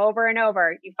that drum over and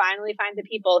over. You finally find the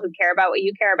people who care about what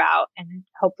you care about, and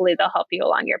hopefully they'll help you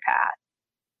along your path.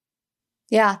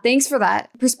 Yeah, thanks for that.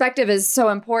 Perspective is so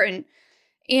important.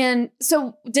 And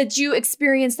so did you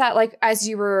experience that like as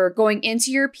you were going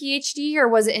into your PhD, or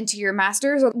was it into your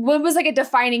master's? Or what was like a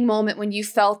defining moment when you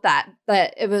felt that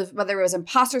it was, whether it was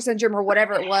imposter syndrome or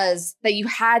whatever it was that you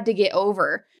had to get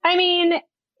over? I mean,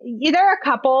 there are a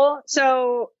couple.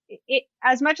 So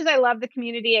as much as I love the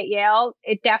community at Yale,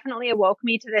 it definitely awakened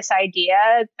me to this idea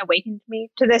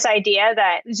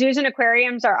that zoos and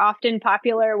aquariums are often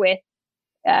popular with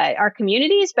our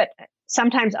communities, but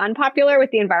sometimes unpopular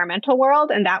with the environmental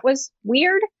world. And that was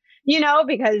weird,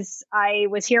 because I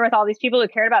was here with all these people who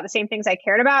cared about the same things I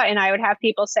cared about. And I would have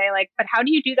people say like, but how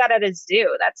do you do that at a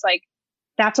zoo?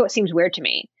 That's what seems weird to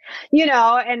me,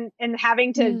 and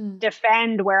having to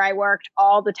defend where I worked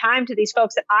all the time to these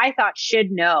folks that I thought should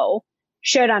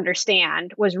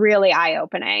understand was really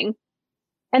eye-opening.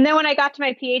 And then when I got to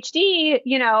my PhD,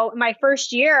 my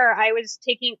first year, I was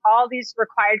taking all these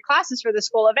required classes for the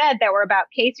School of Ed that were about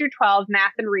K through 12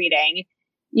 math and reading,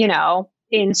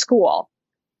 in school.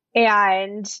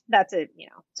 And that's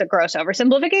it's a gross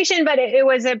oversimplification, but it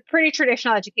was a pretty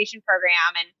traditional education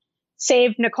program. And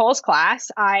save Nicole's class,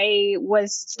 I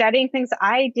was studying things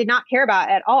I did not care about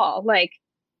at all. Like,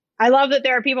 I love that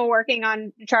there are people working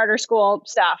on charter school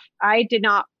stuff. I did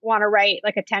not want to write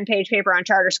like a 10-page paper on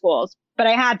charter schools, but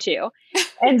I had to.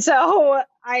 And so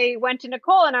I went to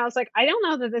Nicole and I was like, I don't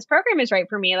know that this program is right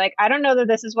for me. Like, I don't know that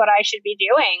this is what I should be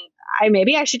doing.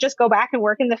 Maybe I should just go back and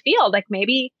work in the field. Like,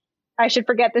 maybe I should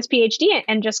forget this PhD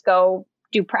and just go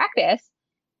do practice.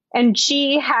 And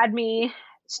she had me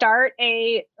start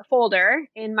a folder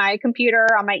in my computer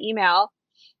on my email.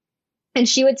 And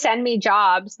she would send me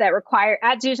jobs that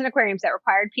at zoos and aquariums that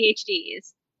required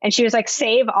PhDs. And she was like,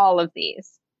 save all of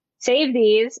these. Save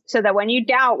these so that when you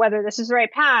doubt whether this is the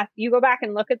right path, you go back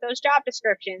and look at those job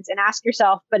descriptions and ask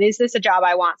yourself, but is this a job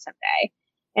I want someday?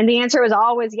 And the answer was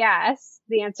always yes.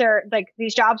 The answer, like,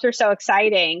 these jobs were so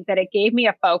exciting that it gave me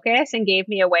a focus and gave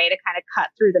me a way to kind of cut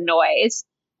through the noise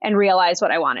and realize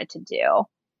what I wanted to do.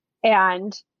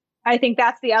 And I think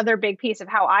that's the other big piece of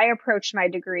how I approached my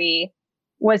degree,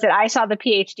 was that I saw the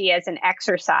PhD as an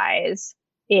exercise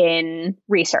in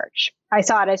research. I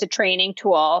saw it as a training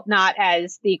tool, not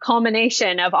as the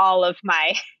culmination of all of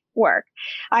my work.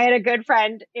 I had a good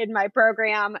friend in my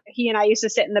program. He and I used to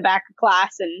sit in the back of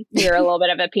class, and we were a little bit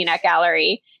of a peanut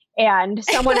gallery. And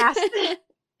someone asked,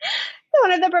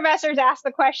 one of the professors asked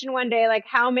the question one day, like,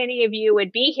 how many of you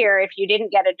would be here if you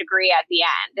didn't get a degree at the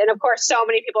end? And of course, so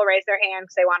many people raised their hand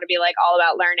because they want to be like all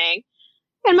about learning.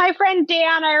 And my friend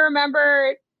Dan, I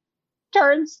remember,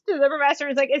 turns to the professor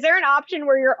and is like, is there an option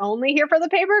where you're only here for the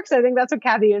paper? Because I think that's what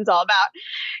Kathy Yoon's all about.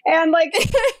 And like,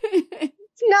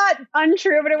 it's not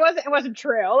untrue, but it wasn't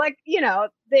true. Like, the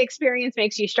experience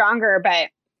makes you stronger. But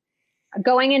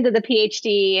going into the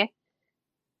PhD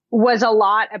was a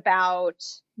lot about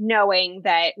knowing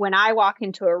that when I walk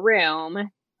into a room,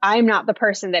 I'm not the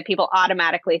person that people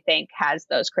automatically think has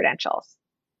those credentials.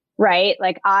 Right?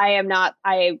 Like, I am not,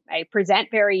 I present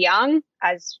very young,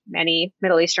 as many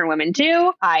Middle Eastern women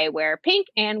do. I wear pink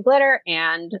and glitter,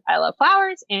 and I love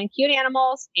flowers and cute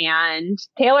animals and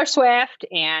Taylor Swift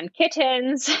and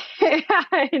kittens.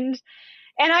 and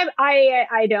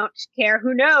I don't care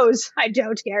who knows. I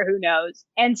don't care who knows.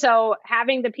 And so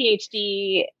having the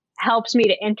PhD helps me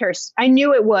to enter, I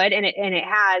knew it would, and it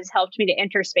has helped me to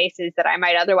enter spaces that I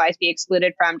might otherwise be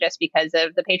excluded from just because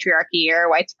of the patriarchy or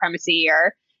white supremacy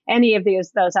or any of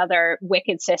those other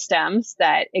wicked systems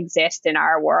that exist in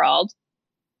our world.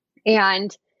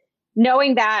 And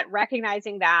knowing that,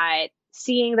 recognizing that,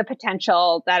 seeing the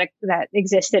potential that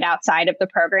existed outside of the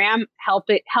program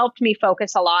helped me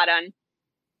focus a lot on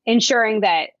ensuring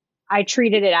that I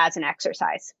treated it as an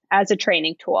exercise, as a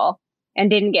training tool, and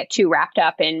didn't get too wrapped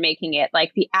up in making it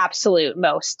like the absolute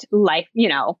most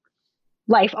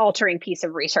life-altering piece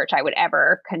of research I would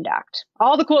ever conduct.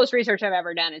 All the coolest research I've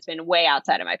ever done has been way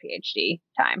outside of my PhD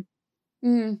time.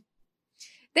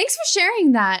 Thanks for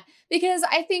sharing that, because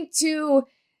I think too,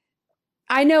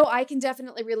 I know I can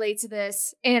definitely relate to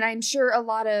this. And I'm sure a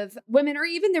lot of women, or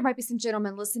even there might be some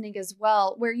gentlemen listening as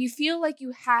well, where you feel like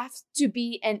you have to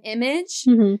be an image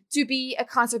to be a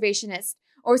conservationist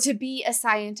or to be a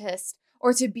scientist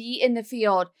or to be in the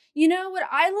field. You know what?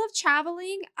 I love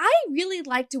traveling. I really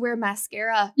like to wear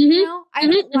mascara. You know, I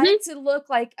don't like to look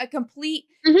like a complete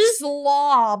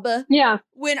slob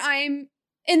when I'm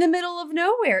in the middle of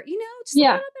nowhere. You know, just a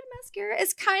little bit of mascara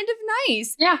is kind of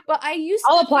nice. Yeah. But I used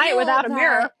I'll to apply it feel without a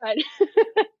mirror. But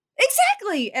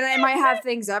exactly. And I might have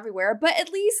things everywhere, but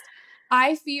at least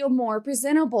I feel more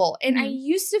presentable. And I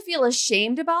used to feel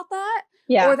ashamed about that.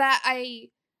 Yeah. Or that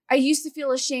I used to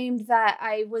feel ashamed that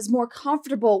I was more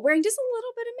comfortable wearing just a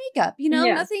little bit of makeup. You know,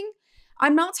 nothing.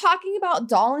 I'm not talking about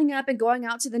dolling up and going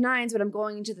out to the nines when I'm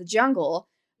going into the jungle.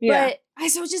 Yeah. But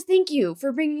so just thank you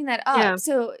for bringing that up. Yeah.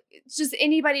 So it's just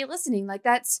anybody listening, like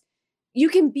you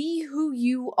can be who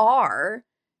you are,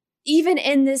 even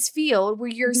in this field where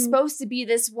you're supposed to be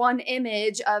this one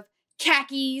image of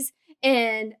khakis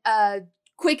and a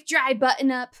quick dry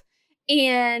button up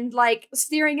and like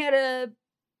staring at a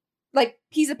like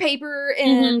piece of paper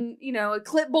and, you know, a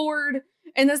clipboard.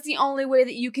 And that's the only way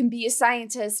that you can be a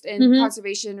scientist in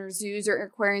conservation or zoos or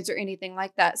aquariums or anything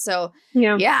like that. So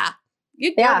yeah.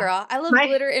 You go, girl. I love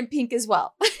glitter and pink as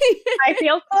well. My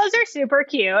field clothes are super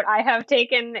cute. I have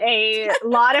taken a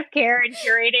lot of care in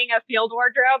curating a field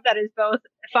wardrobe that is both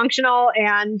functional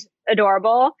and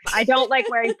adorable. I don't like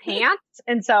wearing pants,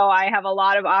 and so I have a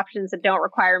lot of options that don't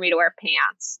require me to wear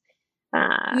pants.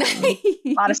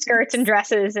 A lot of skirts and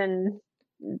dresses and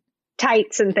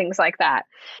tights and things like that.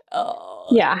 Oh,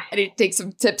 yeah. I need to take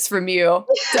some tips from you.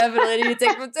 Definitely need to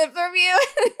take some tips from you.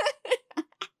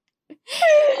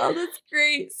 Oh, that's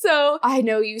great. So I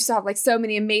know you saw like so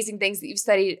many amazing things that you've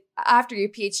studied after your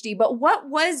PhD, but what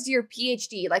was your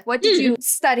PhD? Like, what did you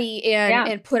study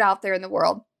and put out there in the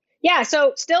world? Yeah.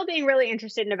 So still being really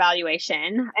interested in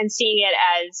evaluation and seeing it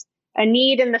as a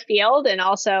need in the field and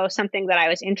also something that I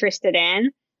was interested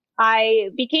in. I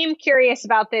became curious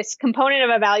about this component of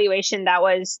evaluation that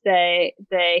was the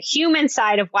human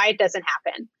side of why it doesn't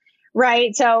happen.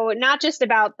 Right. So not just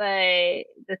about the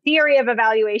theory of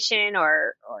evaluation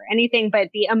or anything, but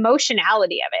the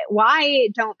emotionality of it. Why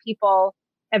don't people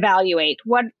evaluate?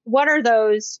 What are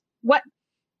those? What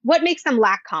makes them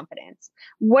lack confidence?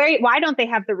 Why don't they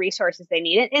have the resources they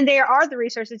need? And there are the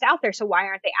resources out there. So why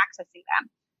aren't they accessing them?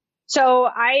 So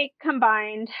I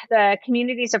combined the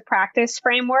communities of practice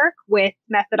framework with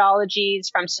methodologies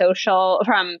from social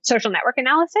network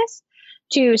analysis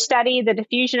to study the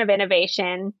diffusion of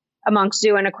innovation amongst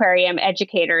zoo and aquarium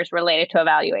educators related to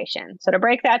evaluation. So to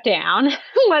break that down,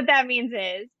 what that means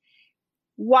is,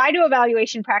 why do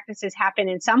evaluation practices happen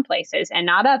in some places and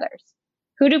not others?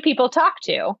 Who do people talk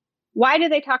to? Why do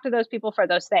they talk to those people for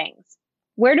those things?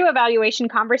 Where do evaluation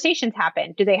conversations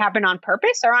happen? Do they happen on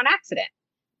purpose or on accident?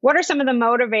 What are some of the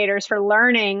motivators for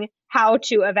learning how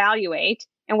to evaluate?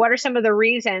 And what are some of the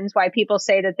reasons why people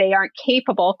say that they aren't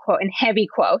capable, quote, in heavy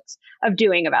quotes, of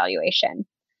doing evaluation?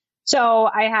 So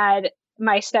I had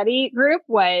my study group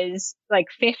was like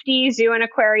 50 zoo and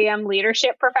aquarium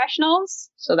leadership professionals.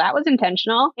 So that was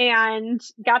intentional, and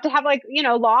got to have like,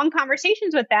 long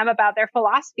conversations with them about their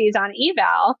philosophies on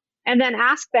eval, and then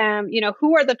ask them,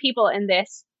 who are the people in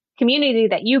this community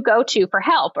that you go to for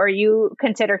help or you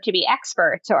consider to be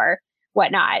experts or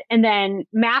whatnot. And then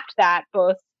mapped that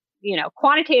both,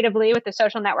 quantitatively with the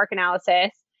social network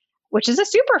analysis, which is a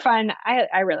super fun.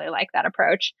 I really like that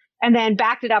approach. And then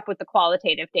backed it up with the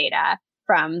qualitative data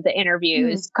from the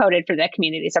interviews coded for the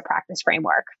communities of practice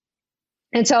framework.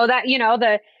 And so that,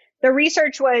 the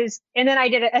research was, and then I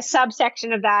did a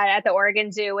subsection of that at the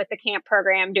Oregon Zoo with the camp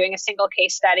program, doing a single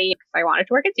case study. I wanted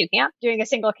to work at zoo camp, doing a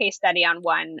single case study on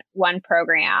one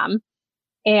program.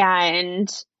 And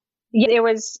it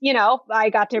was,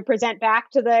 I got to present back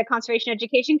to the Conservation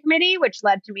Education Committee, which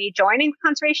led to me joining the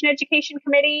Conservation Education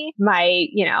Committee.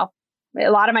 A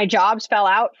lot of my jobs fell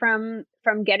out from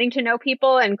getting to know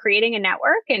people and creating a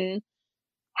network and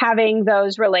having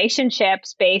those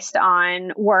relationships based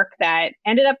on work that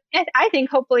ended up, I think,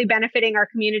 hopefully benefiting our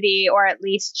community, or at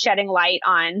least shedding light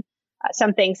on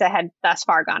some things that had thus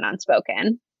far gone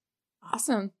unspoken.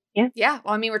 Awesome. Yeah. Yeah.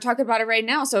 Well, I mean, we're talking about it right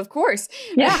now. So of course,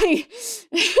 yeah,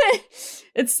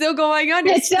 it's still going on.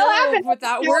 It's still happening. With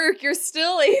that work, you're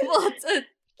still able to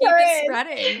keep it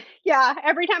spreading. Yeah.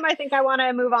 Every time I think I want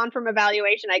to move on from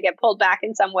evaluation, I get pulled back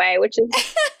in some way, which is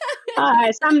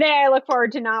someday I look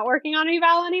forward to not working on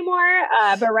eval anymore.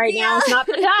 But right now it's not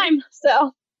the time.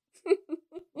 So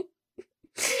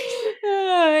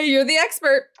you're the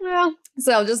expert. Well,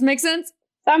 so it just makes sense.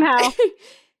 Somehow.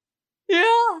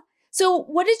 Yeah. So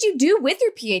what did you do with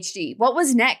your PhD? What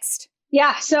was next?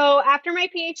 Yeah. So after my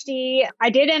PhD, I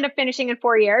did end up finishing in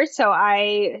 4 years. So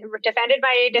I defended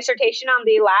my dissertation on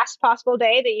the last possible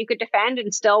day that you could defend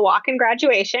and still walk in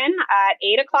graduation at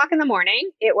 8 o'clock in the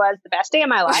morning. It was the best day of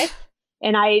my life.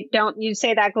 And I don't you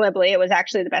say that glibly. It was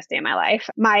actually the best day of my life.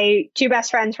 My two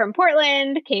best friends from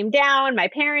Portland came down. My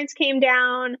parents came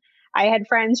down. I had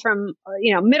friends from,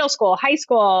 middle school, high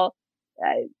school,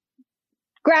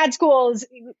 grad schools,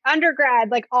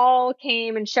 undergrad, like all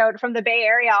came and showed from the Bay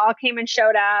Area, all came and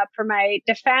showed up for my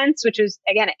defense, which was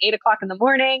again at 8 o'clock in the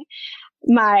morning.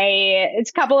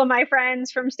 It's a couple of my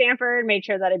friends from Stanford made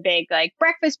sure that a big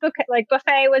breakfast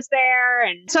buffet was there.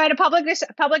 And so I had a public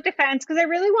defense because I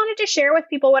really wanted to share with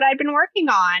people what I'd been working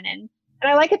on. And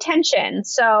I like attention.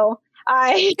 So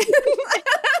I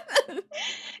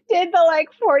did the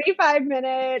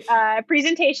 45-minute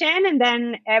presentation, and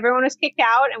then everyone was kicked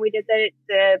out, and we did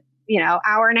the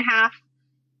hour and a half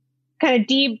kind of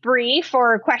debrief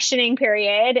or questioning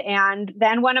period. And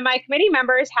then one of my committee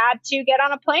members had to get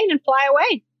on a plane and fly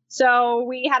away. So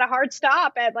we had a hard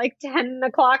stop at 10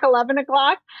 o'clock, 11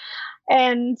 o'clock.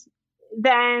 And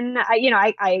then,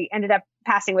 I ended up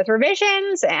passing with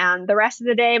revisions, and the rest of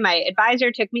the day, my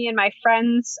advisor took me and my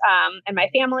friends and my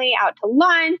family out to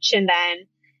lunch. And then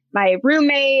my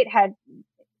roommate had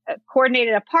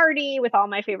coordinated a party with all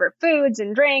my favorite foods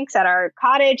and drinks at our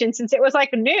cottage. And since it was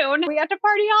noon, we got to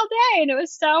party all day, and it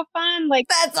was so fun.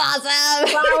 That's awesome.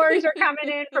 Flowers were coming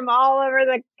in from all over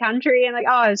the country, and it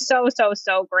was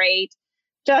so great.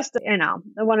 Just,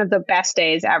 one of the best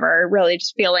days ever, really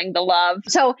just feeling the love.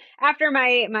 So after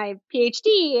my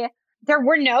PhD, there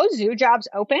were no zoo jobs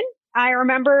open. I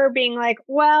remember being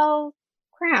well,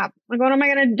 crap, what am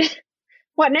I going to do?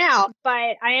 What now?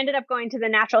 But I ended up going to the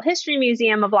Natural History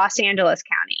Museum of Los Angeles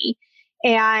County.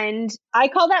 And I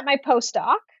call that my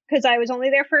postdoc because I was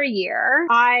only there for a year.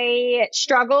 I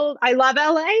struggled. I love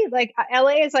LA.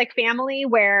 LA is family,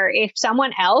 where if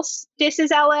someone else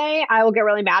disses LA, I will get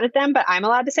really mad at them, but I'm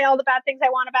allowed to say all the bad things I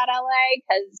want about LA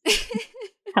because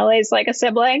LA is like a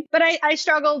sibling. But I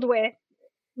struggled with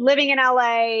living in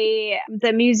LA.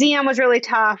 The museum was really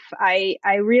tough. I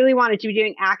really wanted to be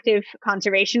doing active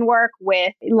conservation work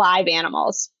with live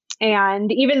animals.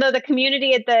 And even though the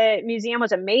community at the museum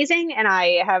was amazing, and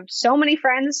I have so many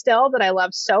friends still that I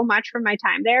love so much from my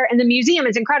time there, and the museum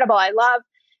is incredible. I love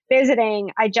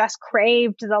visiting. I just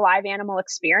craved the live animal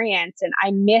experience, and I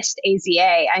missed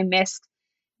AZA. I missed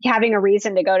having a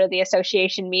reason to go to the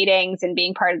association meetings and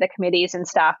being part of the committees and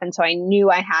stuff. And so I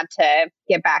knew I had to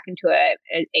get back into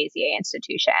an AZA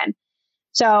institution.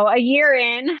 So a year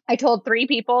in, I told 3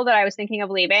 people that I was thinking of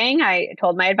leaving. I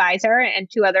told my advisor and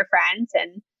 2 other friends,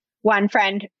 and one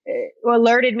friend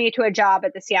alerted me to a job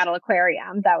at the Seattle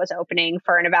Aquarium that was opening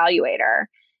for an evaluator.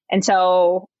 And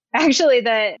so actually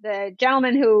the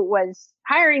gentleman who was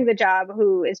hiring the job,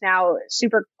 who is now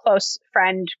super close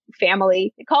friend,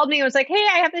 family, called me and was like, "Hey,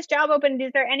 I have this job open.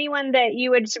 Is there anyone that you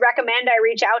would recommend I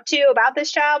reach out to about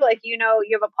this job? You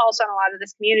have a pulse on a lot of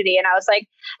this community." And I was like,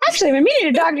 "Actually, I've been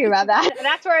meaning to talk to you about that." And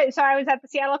that's where so I was at the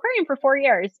Seattle Aquarium for 4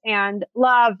 years and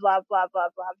loved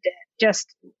it.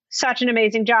 Just such an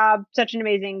amazing job, such an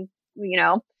amazing,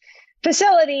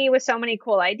 facility with so many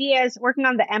cool ideas. Working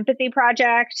on the Empathy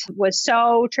Project was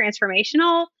so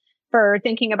transformational for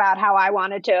thinking about how I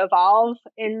wanted to evolve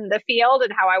in the field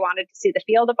and how I wanted to see the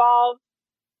field evolve.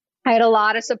 I had a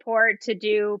lot of support to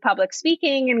do public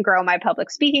speaking and grow my public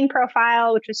speaking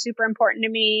profile, which was super important to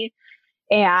me.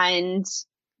 And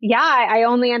yeah, I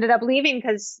only ended up leaving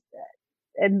because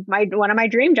one of my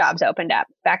dream jobs opened up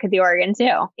back at the Oregon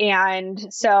Zoo.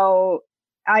 And so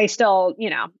I still,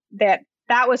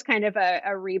 that was kind of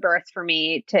a rebirth for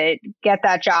me to get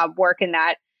that job, work in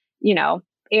that,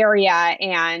 area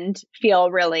and feel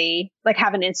really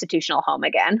have an institutional home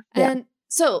again. And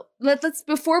so let's,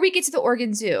 before we get to the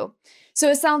Oregon Zoo, so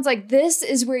it sounds like this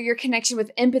is where your connection with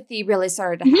empathy really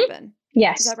started to happen.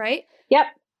 Yes. Is that right? Yep.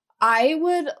 I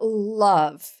would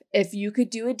love if you could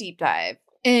do a deep dive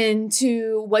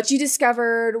into what you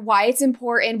discovered, why it's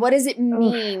important, what does it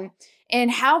mean, and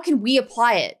how can we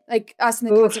apply it, us in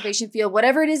the conservation field,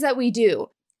 whatever it is that we do.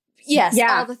 Yes,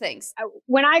 all the things.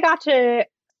 When I got to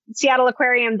Seattle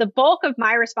Aquarium, the bulk of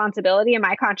my responsibility and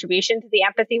my contribution to the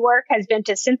empathy work has been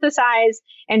to synthesize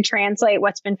and translate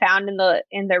what's been found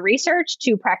in the research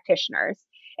to practitioners.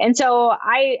 And so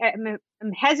I'm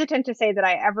hesitant to say that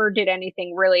I ever did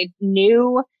anything really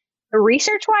new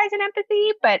research-wise in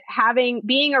empathy, but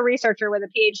being a researcher with a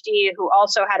PhD who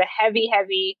also had a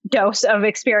heavy dose of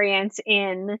experience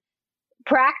in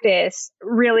practice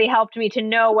really helped me to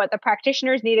know what the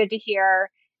practitioners needed to hear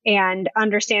and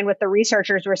understand what the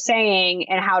researchers were saying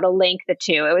and how to link the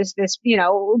two. It was this,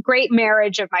 great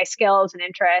marriage of my skills and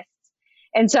interests.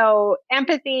 And so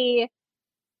empathy,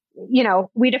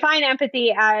 we define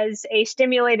empathy as a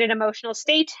stimulated emotional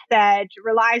state that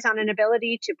relies on an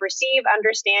ability to perceive,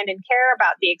 understand, and care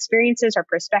about the experiences or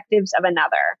perspectives of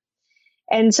another.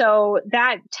 And so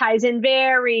that ties in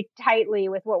very tightly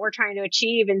with what we're trying to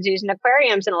achieve in zoos and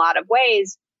aquariums in a lot of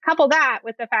ways. Couple that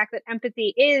with the fact that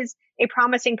empathy is a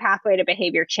promising pathway to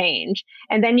behavior change.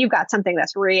 And then you've got something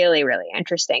that's really, really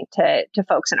interesting to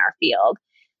folks in our field.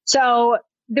 So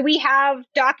we have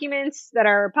documents that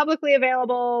are publicly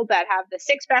available that have the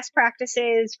 6 best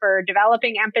practices for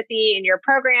developing empathy in your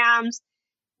programs.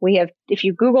 We have, if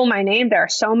you Google my name, there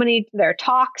are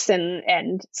talks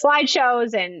and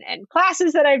slideshows and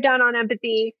classes that I've done on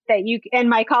empathy that and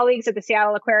my colleagues at the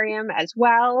Seattle Aquarium as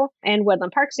well, and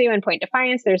Woodland Park Zoo and Point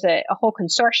Defiance. There's a whole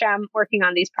consortium working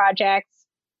on these projects.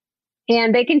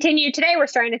 And they continue today. We're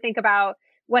starting to think about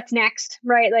what's next,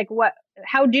 right? Like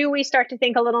how do we start to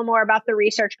think a little more about the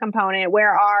research component?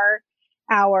 Where are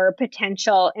our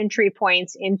potential entry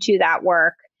points into that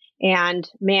work? And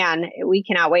man, we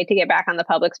cannot wait to get back on the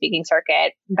public speaking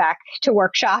circuit, back to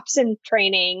workshops and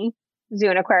training zoo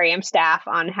and aquarium staff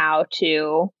on how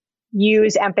to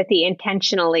use empathy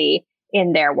intentionally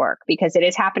in their work, because it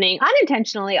is happening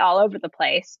unintentionally all over the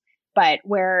place. But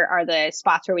where are the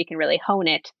spots where we can really hone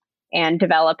it and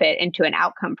develop it into an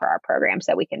outcome for our programs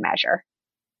that we can measure?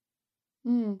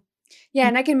 Yeah,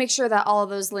 and I can make sure that all of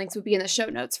those links would be in the show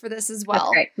notes for this as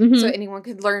well. So anyone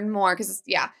could learn more, because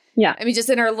yeah. I mean, just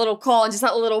in our little call and just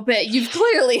that little bit, you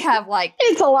clearly have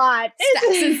it's a lot.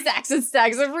 Stacks and stacks and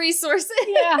stacks of resources.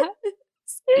 Yeah.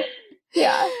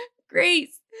 Yeah. Great.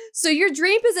 So your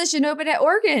dream position open at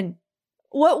Oregon,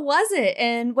 what was it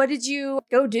and what did you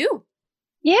go do?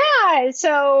 Yeah.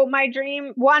 So my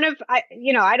dream,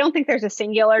 I don't think there's a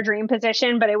singular dream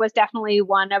position, but it was definitely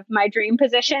one of my dream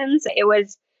positions. It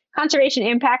was conservation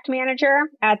impact manager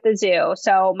at the zoo.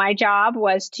 So my job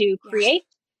was to create,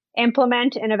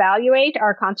 implement, and evaluate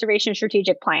our conservation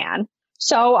strategic plan.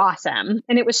 So awesome.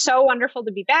 And it was so wonderful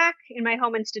to be back in my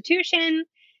home institution.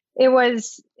 It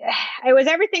was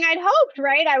everything I'd hoped,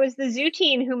 right? I was the zoo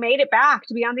teen who made it back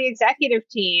to be on the executive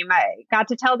team. I got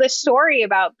to tell this story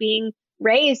about being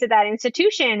raised at that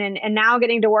institution and now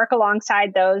getting to work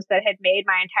alongside those that had made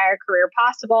my entire career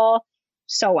possible.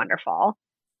 So wonderful.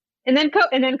 And then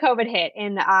COVID hit,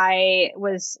 and I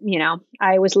was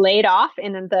laid off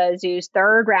in the zoo's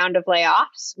 3rd round of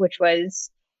layoffs, which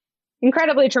was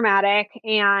incredibly traumatic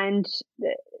and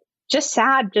just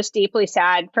sad, just deeply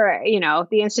sad for,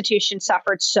 the institution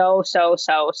suffered so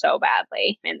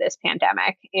badly in this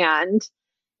pandemic. And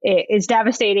it is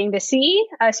devastating to see,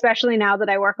 especially now that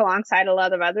I work alongside a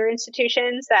lot of other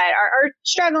institutions that are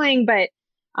struggling, but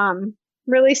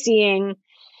really seeing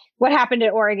what happened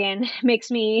at Oregon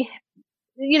makes me,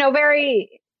 it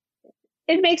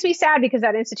makes me sad, because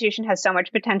that institution has so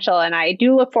much potential. And I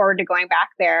do look forward to going back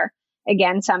there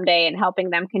again someday and helping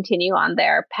them continue on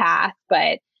their path.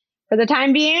 But for the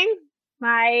time being,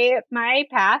 my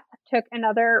path took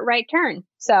another right turn.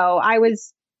 So I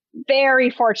was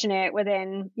very fortunate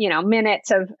within,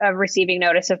 minutes of receiving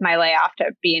notice of my layoff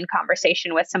to be in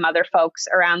conversation with some other folks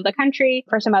around the country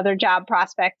for some other job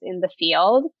prospects in the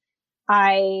field.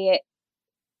 I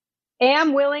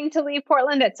am willing to leave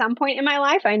Portland at some point in my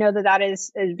life. I know that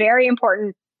is a very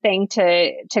important thing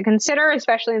to consider,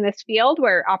 especially in this field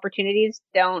where opportunities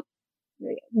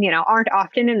aren't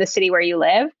often in the city where you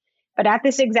live. But at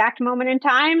this exact moment in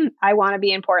time, I want to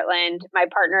be in Portland. My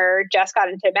partner just got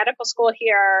into medical school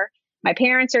here. My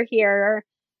parents are here.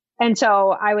 And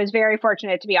so I was very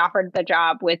fortunate to be offered the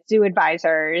job with Zoo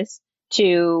Advisors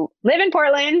to live in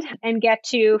Portland and get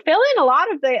to fill in a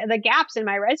lot of the gaps in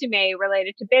my resume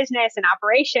related to business and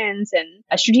operations and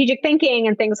strategic thinking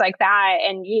and things like that,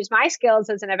 and use my skills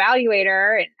as an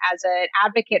evaluator and as an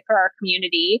advocate for our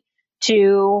community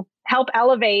to help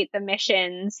elevate the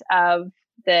missions of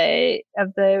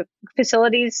the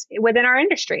facilities within our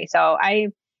industry. So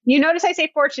you notice I say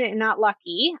fortunate and not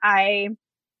lucky. I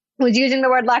was using the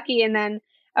word lucky, and then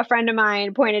a friend of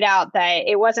mine pointed out that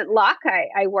it wasn't luck.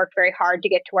 I worked very hard to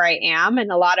get to where I am.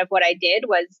 And a lot of what I did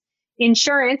was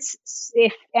insurance.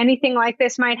 If anything like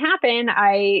this might happen,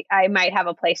 I might have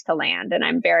a place to land.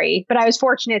 And but I was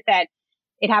fortunate that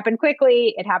it happened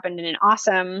quickly. It happened in an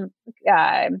awesome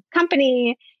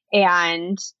company,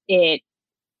 and it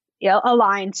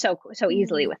aligned so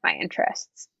easily with my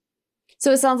interests.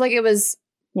 So it sounds like it was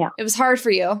hard for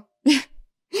you.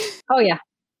 Oh yeah.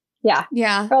 Yeah.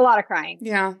 Yeah. A lot of crying.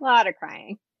 Yeah. A lot of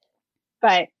crying.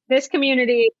 But this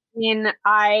community,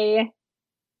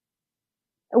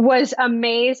 was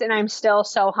amazed, and I'm still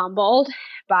so humbled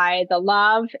by the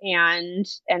love and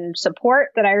support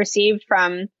that I received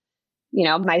from,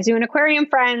 my zoo and aquarium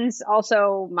friends,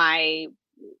 also my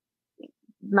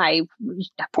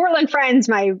Portland friends,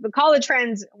 my college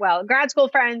friends, well, grad school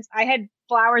friends. I had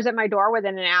flowers at my door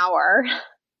within an hour,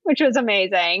 which was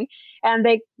amazing. And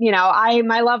they,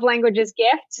 my love language is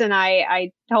gifts. And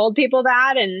I told people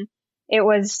that. And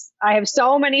I have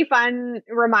so many fun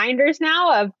reminders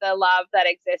now of the love that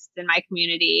exists in my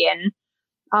community. And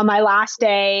on my last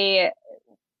day,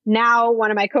 now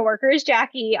one of my coworkers,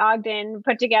 Jackie Ogden,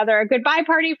 put together a goodbye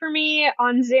party for me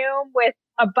on Zoom with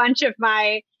a bunch of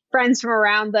my friends from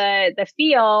around the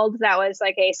field. That was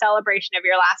like a celebration of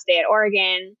your last day at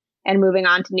Oregon and moving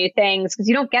on to new things. Because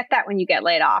you don't get that when you get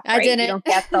laid off, right? I didn't. You don't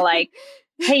get the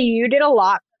hey, you did a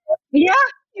lot. Yeah,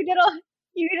 you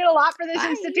did a lot for this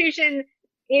institution.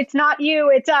 It's not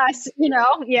you, it's us,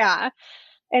 Yeah.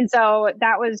 And so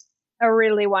that was a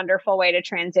really wonderful way to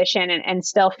transition and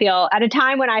still feel, at a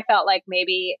time when I felt like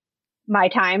maybe my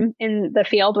time in the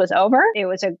field was over. It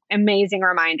was an amazing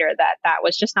reminder that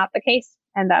was just not the case,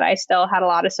 and that I still had a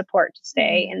lot of support to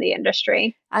stay in the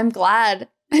industry. I'm glad.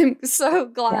 I'm so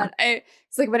glad. Yeah.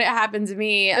 It's like when it happened to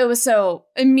me, it was so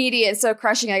immediate, so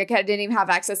crushing. Like I didn't even have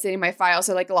access to any of my files.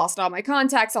 So lost all my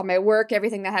contacts, all my work,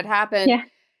 everything that had happened. Yeah.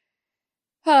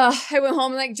 I went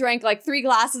home and drank 3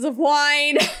 glasses of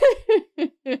wine.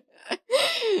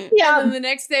 Yeah. And then the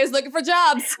next day I was looking for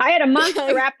jobs. I had a month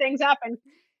to wrap things up, and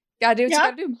gotta do what you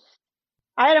gotta do.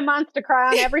 I had a month to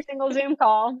cry on every single Zoom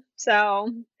call. So,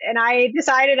 and I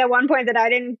decided at one point that I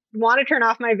didn't want to turn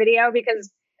off my video,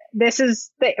 because this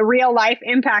is the real life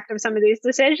impact of some of these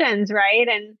decisions, right?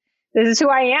 And this is who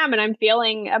I am, and I'm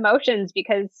feeling emotions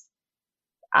because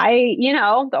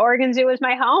the Oregon Zoo was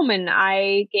my home, and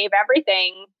I gave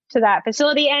everything to that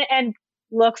facility and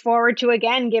look forward to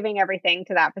again giving everything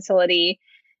to that facility.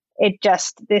 It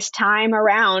just, this time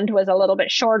around, was a little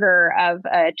bit shorter of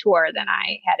a tour than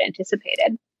I had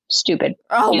anticipated. Stupid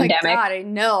pandemic. My God, I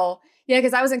know. Yeah,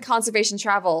 because I was in conservation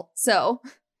travel. So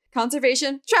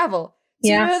conservation travel.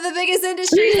 Two of the biggest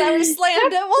industries that were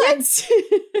slammed at once.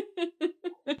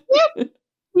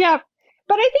 Yep.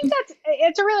 But I think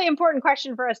it's a really important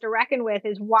question for us to reckon with,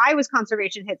 is why was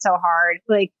conservation hit so hard?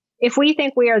 If we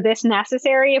think we are this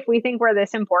necessary, if we think we're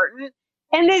this important,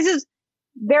 and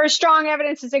there's strong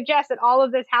evidence to suggest that all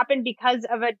of this happened because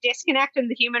of a disconnect in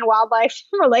the human-wildlife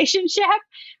relationship,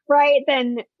 right?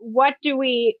 Then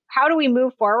how do we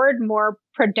move forward more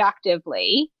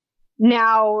productively,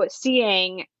 now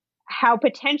seeing how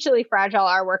potentially fragile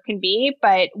our work can be,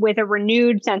 but with a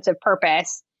renewed sense of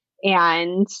purpose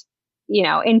and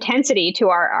intensity to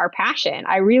our passion.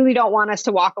 I really don't want us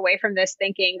to walk away from this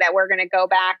thinking that we're going to go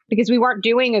back because we weren't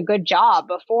doing a good job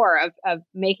before of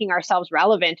making ourselves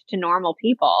relevant to normal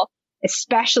people,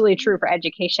 especially true for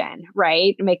education,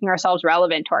 right? Making ourselves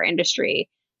relevant to our industry.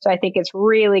 So I think it's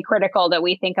really critical that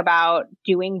we think about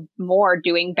doing more,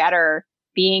 doing better,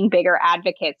 being bigger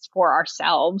advocates for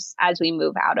ourselves as we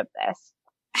move out of this.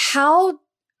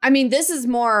 This is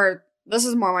more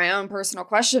my own personal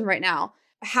question right now.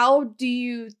 How do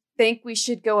you think we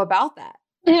should go about that?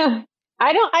 Yeah,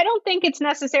 I don't think it's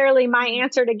necessarily my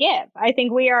answer to give. I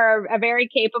think we are a very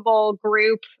capable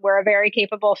group. We're a very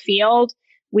capable field.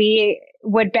 We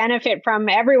would benefit from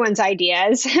everyone's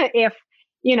ideas if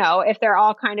they're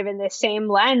all kind of in this same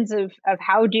lens of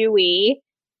how do we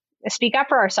speak up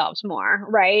for ourselves more,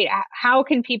 right? How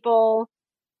can people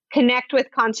connect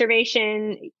with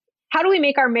conservation? How do we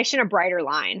make our mission a brighter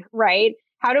line, right?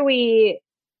 How do we,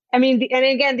 and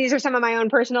again, these are some of my own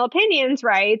personal opinions,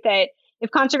 right? That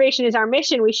if conservation is our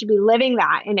mission, we should be living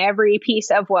that in every piece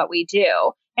of what we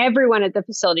do. Everyone at the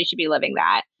facility should be living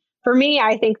that. For me,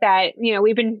 I think that,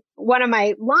 one of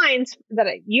my lines that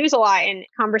I use a lot in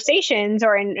conversations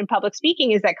or in public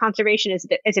speaking is that conservation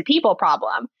is a people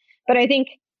problem. But I think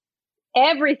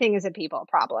everything is a people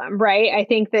problem, right? I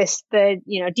think the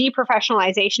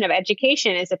deprofessionalization of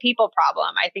education is a people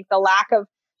problem. I think the lack of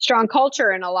strong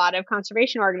culture in a lot of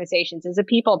conservation organizations is a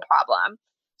people problem.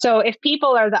 So if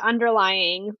people are the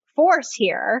underlying force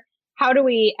here, how do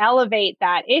we elevate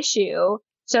that issue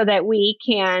so that we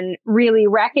can really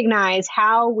recognize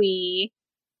how we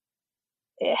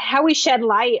shed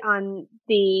light on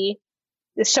the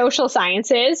social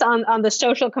sciences, on the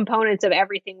social components of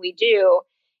everything we do,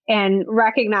 and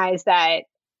recognize that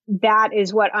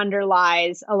is what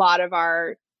underlies a lot of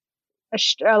our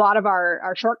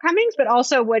shortcomings, but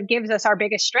also what gives us our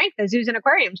biggest strength as zoos and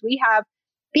aquariums. We have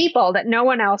people that no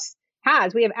one else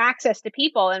has. We have access to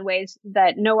people in ways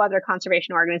that no other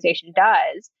conservation organization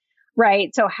does,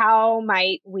 right? So how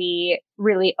might we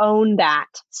really own that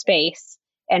space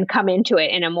and come into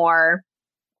it in a more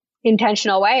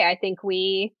intentional way. I think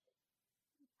we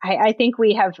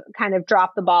have kind of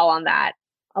dropped the ball on that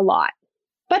a lot,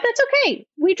 but that's okay.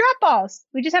 We drop balls.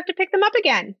 We just have to pick them up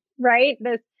again, right?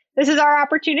 This is our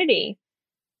opportunity.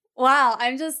 Wow.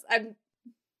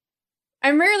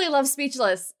 I'm rarely left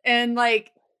speechless, and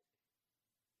like,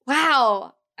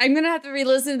 wow, I'm going to have to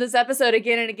re-listen to this episode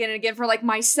again and again and again for like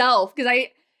myself. Cause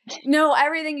I know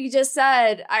everything you just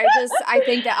said. I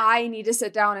think that I need to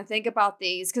sit down and think about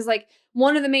these. Cause like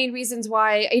one of the main reasons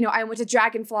why, I went to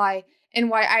Dragonfly and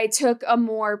why I took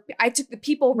the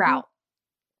people route,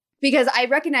 because I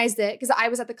recognized it because I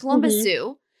was at the Columbus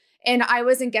Zoo and I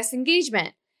was in guest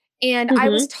engagement and I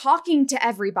was talking to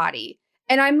everybody,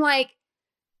 and I'm like,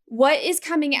 what is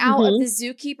coming out of the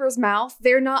zookeeper's mouth?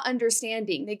 They're not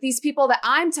understanding. Like these people that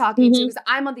I'm talking to, because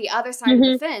I'm on the other side of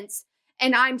the fence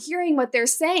and I'm hearing what they're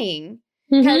saying.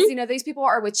 Because, these people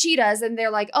are with cheetahs and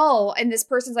they're like, oh, and this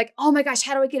person's like, oh my gosh,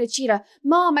 how do I get a cheetah?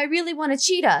 Mom, I really want a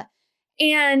cheetah.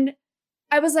 And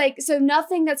I was like, so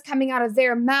nothing that's coming out of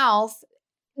their mouth,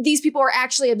 these people are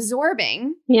actually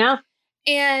absorbing. Yeah.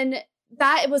 And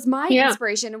that was my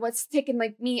inspiration and what's taken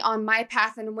like me on my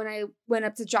path. And when I went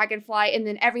up to Dragonfly, and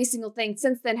then every single thing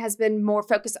since then has been more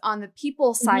focused on the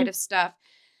people side of stuff.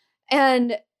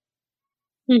 And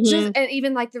and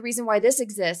even like the reason why this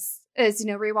exists is,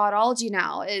 Rewildology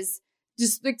now is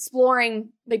just exploring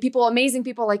like amazing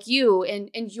people like you and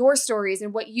your stories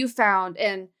and what you found.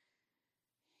 And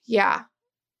yeah,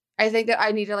 I think that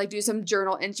I need to like do some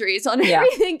journal entries on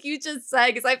everything you just said,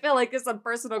 because I feel like there's some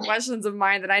personal questions of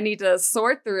mine that I need to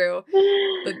sort through.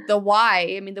 The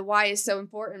why. I mean, the why is so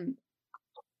important.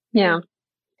 Yeah.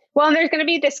 Well, and there's going to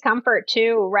be discomfort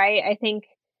too, right? I think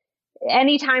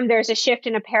anytime there's a shift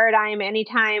in a paradigm,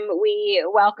 anytime we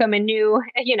welcome a new,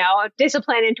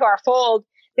 discipline into our fold,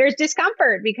 there's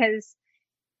discomfort because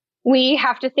we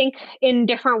have to think in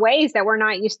different ways that we're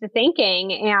not used to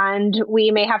thinking, and we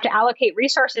may have to allocate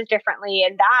resources differently.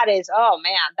 And that is,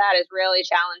 that is really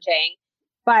challenging.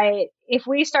 But if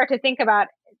we start to think about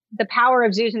the power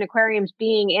of zoos and aquariums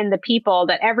being in the people,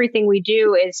 that everything we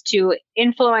do is to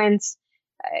influence,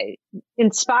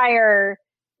 inspire,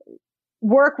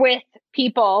 work with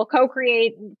people,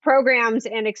 co-create programs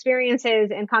and experiences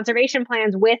and conservation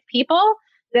plans with people,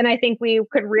 then I think we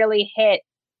could really hit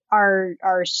our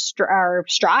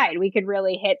stride. We could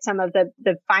really hit some of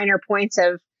the finer points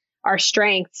of our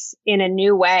strengths in a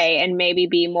new way and maybe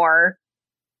be more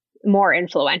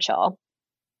influential.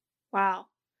 Wow.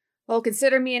 Well,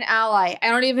 consider me an ally. I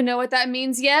don't even know what that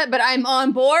means yet, but I'm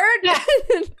on board.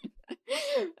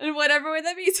 And whatever way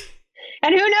that means.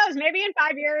 And who knows, maybe in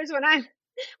 5 years when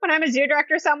I'm a zoo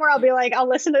director somewhere, I'll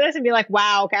listen to this and be like,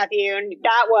 wow, Kathy,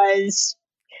 that was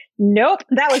nope,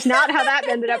 that was not how that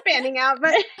ended up panning out.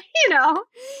 But,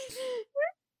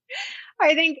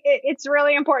 I think it's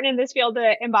really important in this field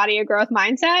to embody a growth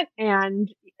mindset. And,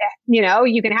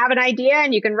 you can have an idea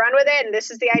and you can run with it. And this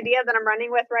is the idea that I'm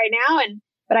running with right now.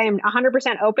 But I am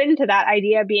 100% open to that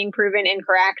idea being proven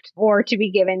incorrect or to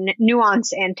be given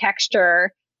nuance and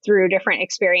texture through different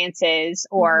experiences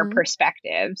or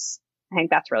perspectives. I think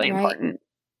that's really important.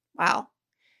 Wow.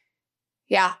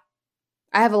 Yeah.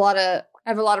 I have a lot of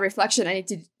reflection I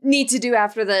need to do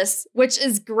after this, which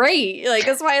is great. Like,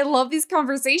 that's why I love these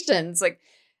conversations. Like,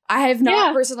 I have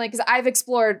not personally, because I've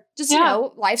explored just,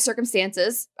 life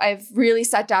circumstances. I've really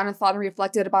sat down and thought and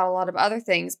reflected about a lot of other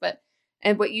things,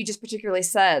 and what you just particularly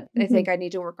said, I think I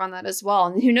need to work on that as well.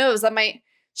 And who knows, that might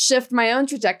shift my own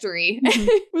trajectory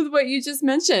with what you just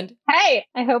mentioned. Hey,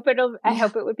 I hope it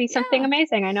would be something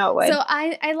amazing. I know it would. So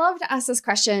I love to ask this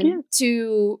question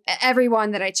to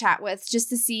everyone that I chat with, just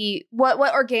to see what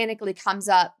organically comes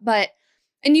up.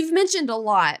 And you've mentioned a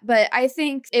lot, but I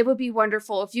think it would be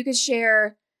wonderful if you could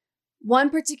share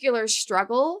one particular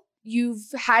struggle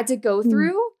you've had to go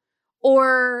through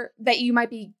or that you might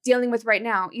be dealing with right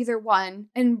now, either one,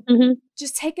 and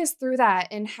just take us through that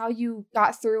and how you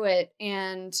got through it.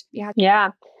 And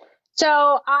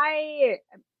So I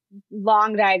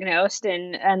long diagnosed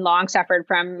and long suffered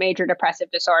from major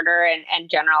depressive disorder and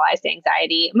generalized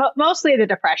anxiety, mostly the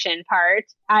depression part.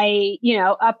 I,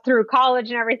 up through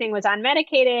college and everything was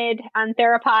unmedicated,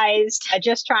 untherapized,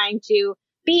 just trying to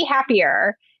be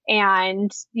happier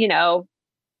and,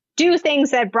 do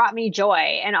things that brought me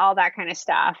joy and all that kind of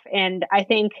stuff. And I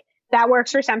think that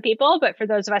works for some people, but for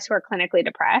those of us who are clinically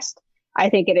depressed, I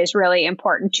think it is really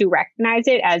important to recognize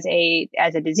it as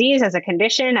a disease, as a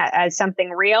condition, as something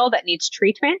real that needs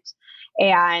treatment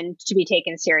and to be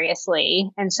taken seriously.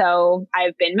 And so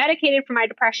I've been medicated for my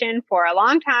depression for a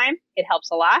long time. It helps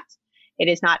a lot. It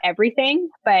is not everything,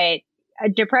 but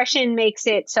depression makes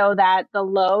it so that the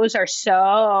lows are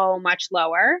so much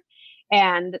lower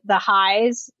and the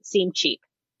highs seem cheap.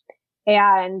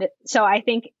 And so I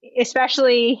think,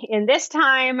 especially in this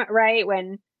time, right,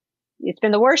 when it's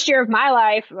been the worst year of my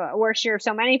life, worst year of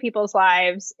so many people's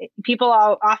lives, people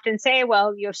often say,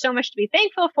 well, you have so much to be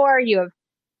thankful for. You have,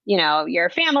 your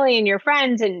family and your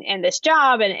friends and this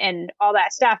job and all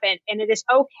that stuff. And it is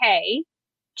okay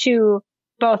to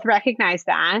both recognize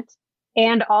that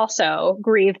and also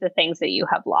grieve the things that you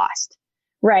have lost,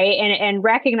 right? And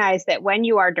recognize that when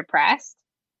you are depressed,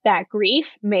 that grief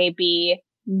may be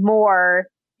more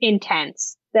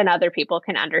intense than other people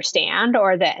can understand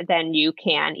or than you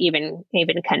can even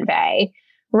convey,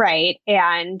 right?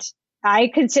 And I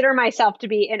consider myself to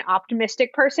be an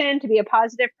optimistic person, to be a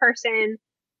positive person.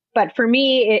 But for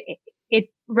me, it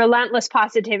relentless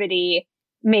positivity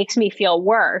makes me feel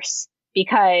worse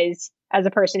because as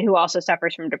a person who also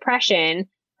suffers from depression,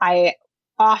 I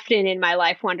often in my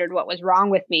life wondered what was wrong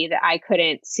with me that I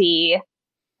couldn't see.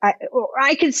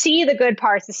 I could see the good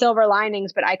parts, the silver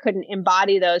linings, but I couldn't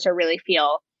embody those or really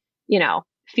feel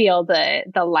the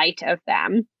light of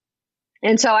them.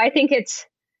 And so I think it's,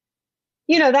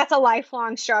 that's a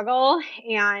lifelong struggle.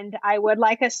 And I would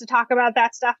like us to talk about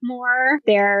that stuff more.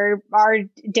 There are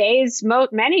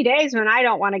many days when I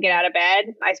don't want to get out of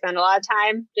bed. I spend a lot of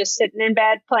time just sitting in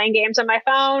bed playing games on my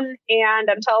phone. And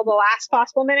until the last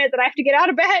possible minute that I have to get out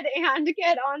of bed and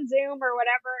get on Zoom or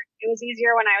whatever, it was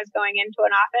easier when I was going into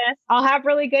an office. I'll have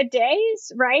really good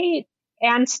days, right?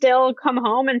 And still come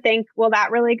home and think, well,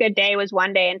 that really good day was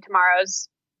one day and tomorrow's,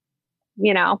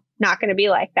 not going to be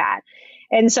like that.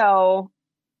 And so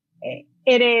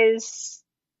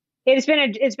it's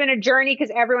been a journey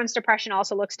because everyone's depression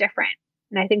also looks different.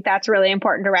 And I think that's really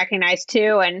important to recognize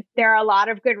too. And there are a lot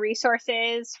of good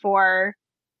resources for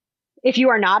if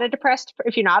you're not a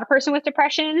person with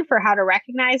depression, for how to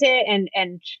recognize it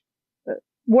and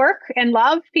work and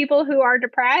love people who are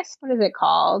depressed. What is it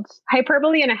called?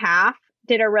 Hyperbole and a Half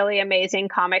did a really amazing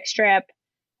comic strip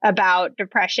about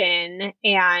depression.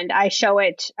 And I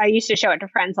used to show it to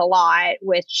friends a lot,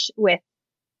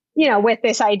 with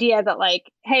this idea that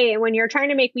like, hey, when you're trying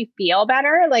to make me feel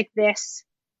better, like this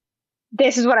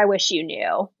is what I wish you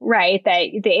knew, right? That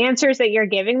the answers that you're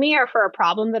giving me are for a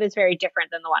problem that is very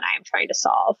different than the one I am trying to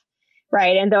solve,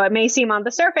 right? And though it may seem on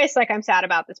the surface like I'm sad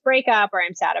about this breakup or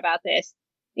I'm sad about this,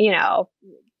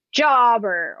 job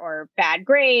or bad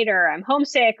grade or I'm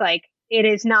homesick, like that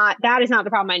is not the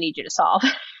problem I need you to solve,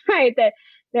 right? That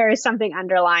there is something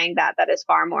underlying that is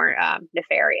far more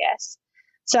nefarious.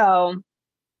 So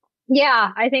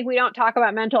yeah, I think we don't talk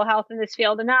about mental health in this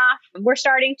field enough. We're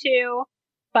starting to,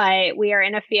 but we are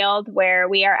in a field where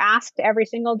we are asked every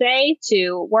single day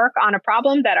to work on a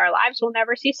problem that our lives will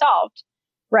never see solved,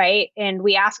 right? And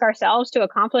we ask ourselves to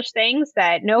accomplish things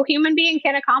that no human being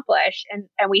can accomplish. And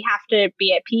we have to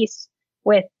be at peace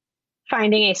with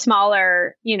finding a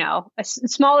smaller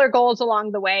goals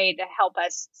along the way to help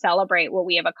us celebrate what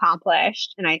we have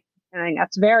accomplished. And I think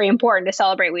that's very important to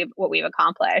celebrate what we've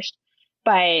accomplished.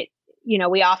 But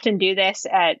we often do this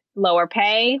at lower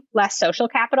pay, less social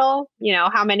capital.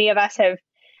 How many of us have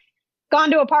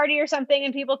gone to a party or something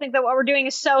and people think that what we're doing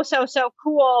is so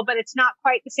cool, but it's not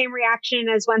quite the same reaction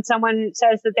as when someone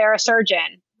says that they're a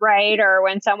surgeon, right? Or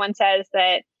when someone says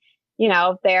that,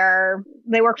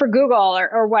 they work for Google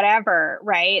or whatever,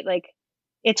 right? Like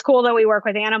it's cool that we work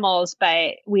with animals,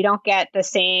 but we don't get the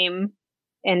same,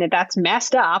 and that's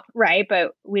messed up, right?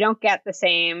 But we don't get the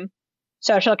same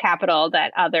social capital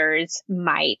that others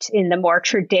might in the more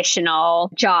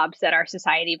traditional jobs that our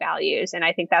society values. And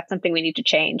I think that's something we need to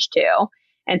change too,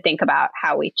 and think about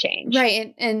how we change.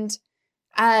 Right. And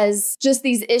as just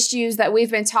these issues that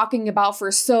we've been talking about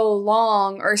for so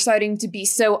long are starting to be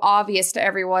so obvious to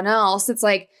everyone else, it's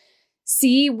like,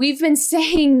 see, we've been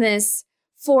saying this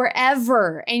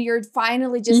forever and you're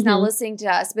finally just now listening to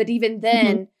us. But even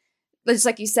then, just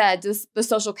like you said, just the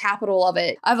social capital of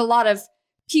it. I have a lot of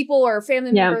people or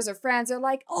family members or friends are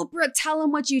like, oh, Brooke, tell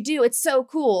them what you do. It's so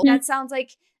cool. That sounds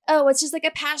like, oh, it's just like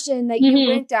a passion that you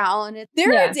went down.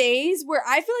 There are days where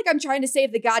I feel like I'm trying to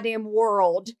save the goddamn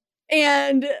world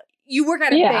and you work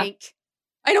at a bank.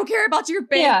 I don't care about your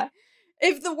bank. Yeah.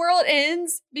 If the world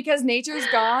ends because nature's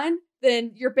gone,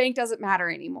 then your bank doesn't matter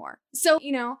anymore. So,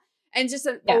 and just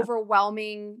an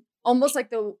overwhelming, almost like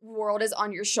the world is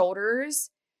on your shoulders.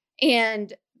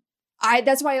 And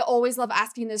that's why I always love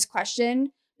asking this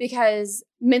question, because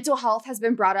mental health has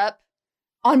been brought up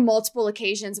on multiple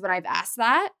occasions when I've asked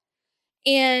that.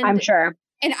 And I'm sure.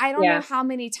 And I don't know how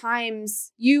many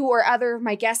times you or other of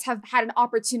my guests have had an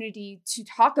opportunity to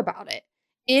talk about it.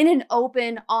 in an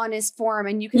open, honest forum,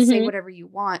 and you can say whatever you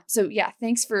want. So yeah,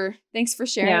 thanks for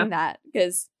sharing that,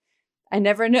 because I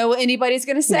never know what anybody's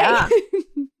going to say.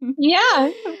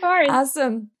 Yeah, of course.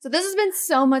 Awesome. So this has been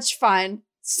so much fun.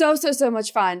 So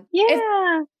much fun.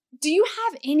 Yeah. Do you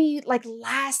have any like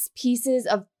last pieces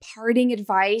of parting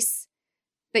advice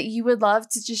that you would love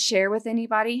to just share with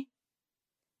anybody?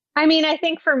 I mean, I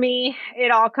think for me,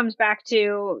 it all comes back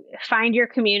to find your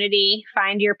community,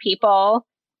 find your people,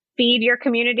 feed your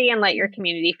community, and let your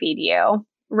community feed you,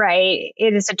 right?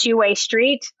 It is a two-way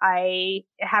street. I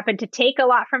happen to take a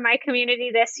lot from my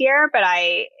community this year, but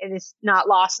it is not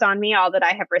lost on me all that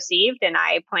I have received, and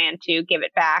I plan to give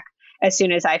it back as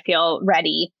soon as I feel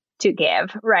ready to give,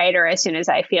 right? Or as soon as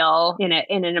I feel in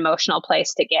an emotional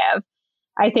place to give.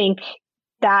 I think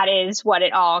that is what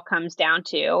it all comes down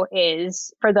to,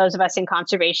 is for those of us in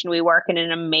conservation, we work in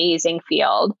an amazing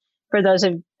field. For those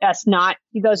of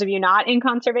you not in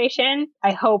conservation,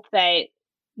 I hope that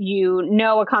you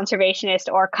know a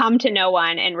conservationist or come to know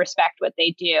one and respect what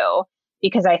they do,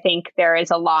 because I think there is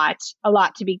a lot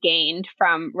to be gained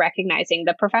from recognizing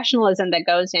the professionalism that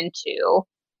goes into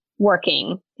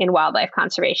working in wildlife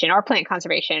conservation or plant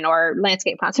conservation or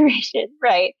landscape conservation,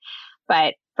 right?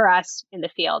 But for us in the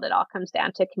field, it all comes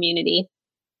down to community.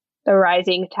 The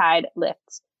rising tide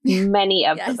lifts many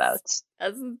of the boats.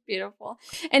 That's beautiful.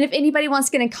 And if anybody wants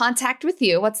to get in contact with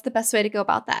you, what's the best way to go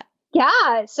about that?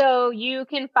 Yeah, so you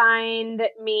can find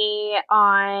me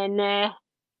on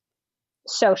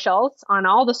socials, on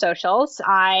all the socials.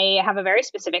 I have a very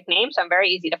specific name, so I'm very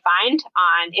easy to find.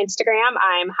 On Instagram,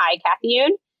 I'm Hi Kathy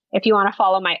Yoon. If you want to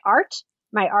follow my art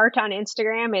on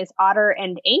Instagram is Otter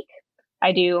and Ink.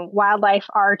 I do wildlife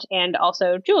art and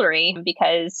also jewelry,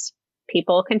 because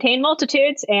people contain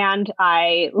multitudes, and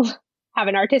I have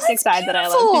an artistic side that I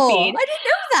love to feed. I didn't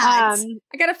know that.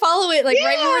 I got to follow it right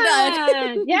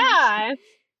when we're done.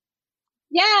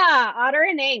 Yeah, Otter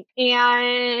and Ink.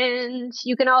 And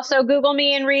you can also Google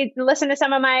me and listen to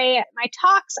some of my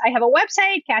talks. I have a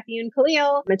website, Kathy Yoon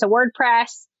Khalil. It's a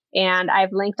WordPress, and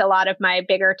I've linked a lot of my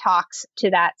bigger talks to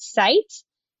that site.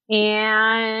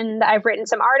 And I've written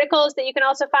some articles that you can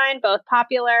also find, both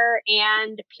popular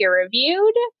and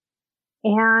peer-reviewed.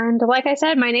 And like I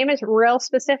said, my name is real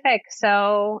specific.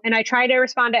 And I try to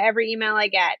respond to every email I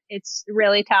get. It's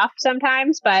really tough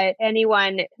sometimes, but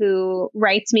anyone who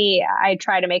writes me, I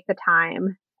try to make the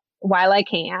time while I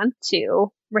can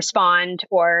to respond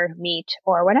or meet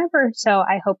or whatever. So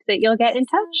I hope that you'll get in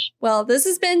touch. Well, this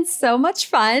has been so much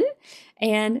fun.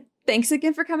 And thanks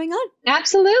again for coming on.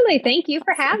 Absolutely. Thank you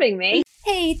for having me.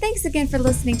 Hey, thanks again for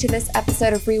listening to this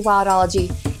episode of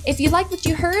Rewildology. If you like what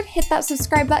you heard, hit that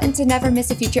subscribe button to never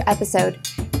miss a future episode.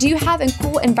 Do you have a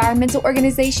cool environmental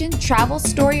organization, travel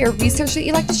story, or research that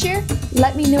you'd like to share?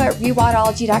 Let me know at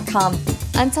rewildology.com.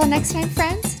 Until next time,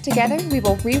 friends, together we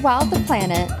will rewild the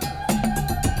planet.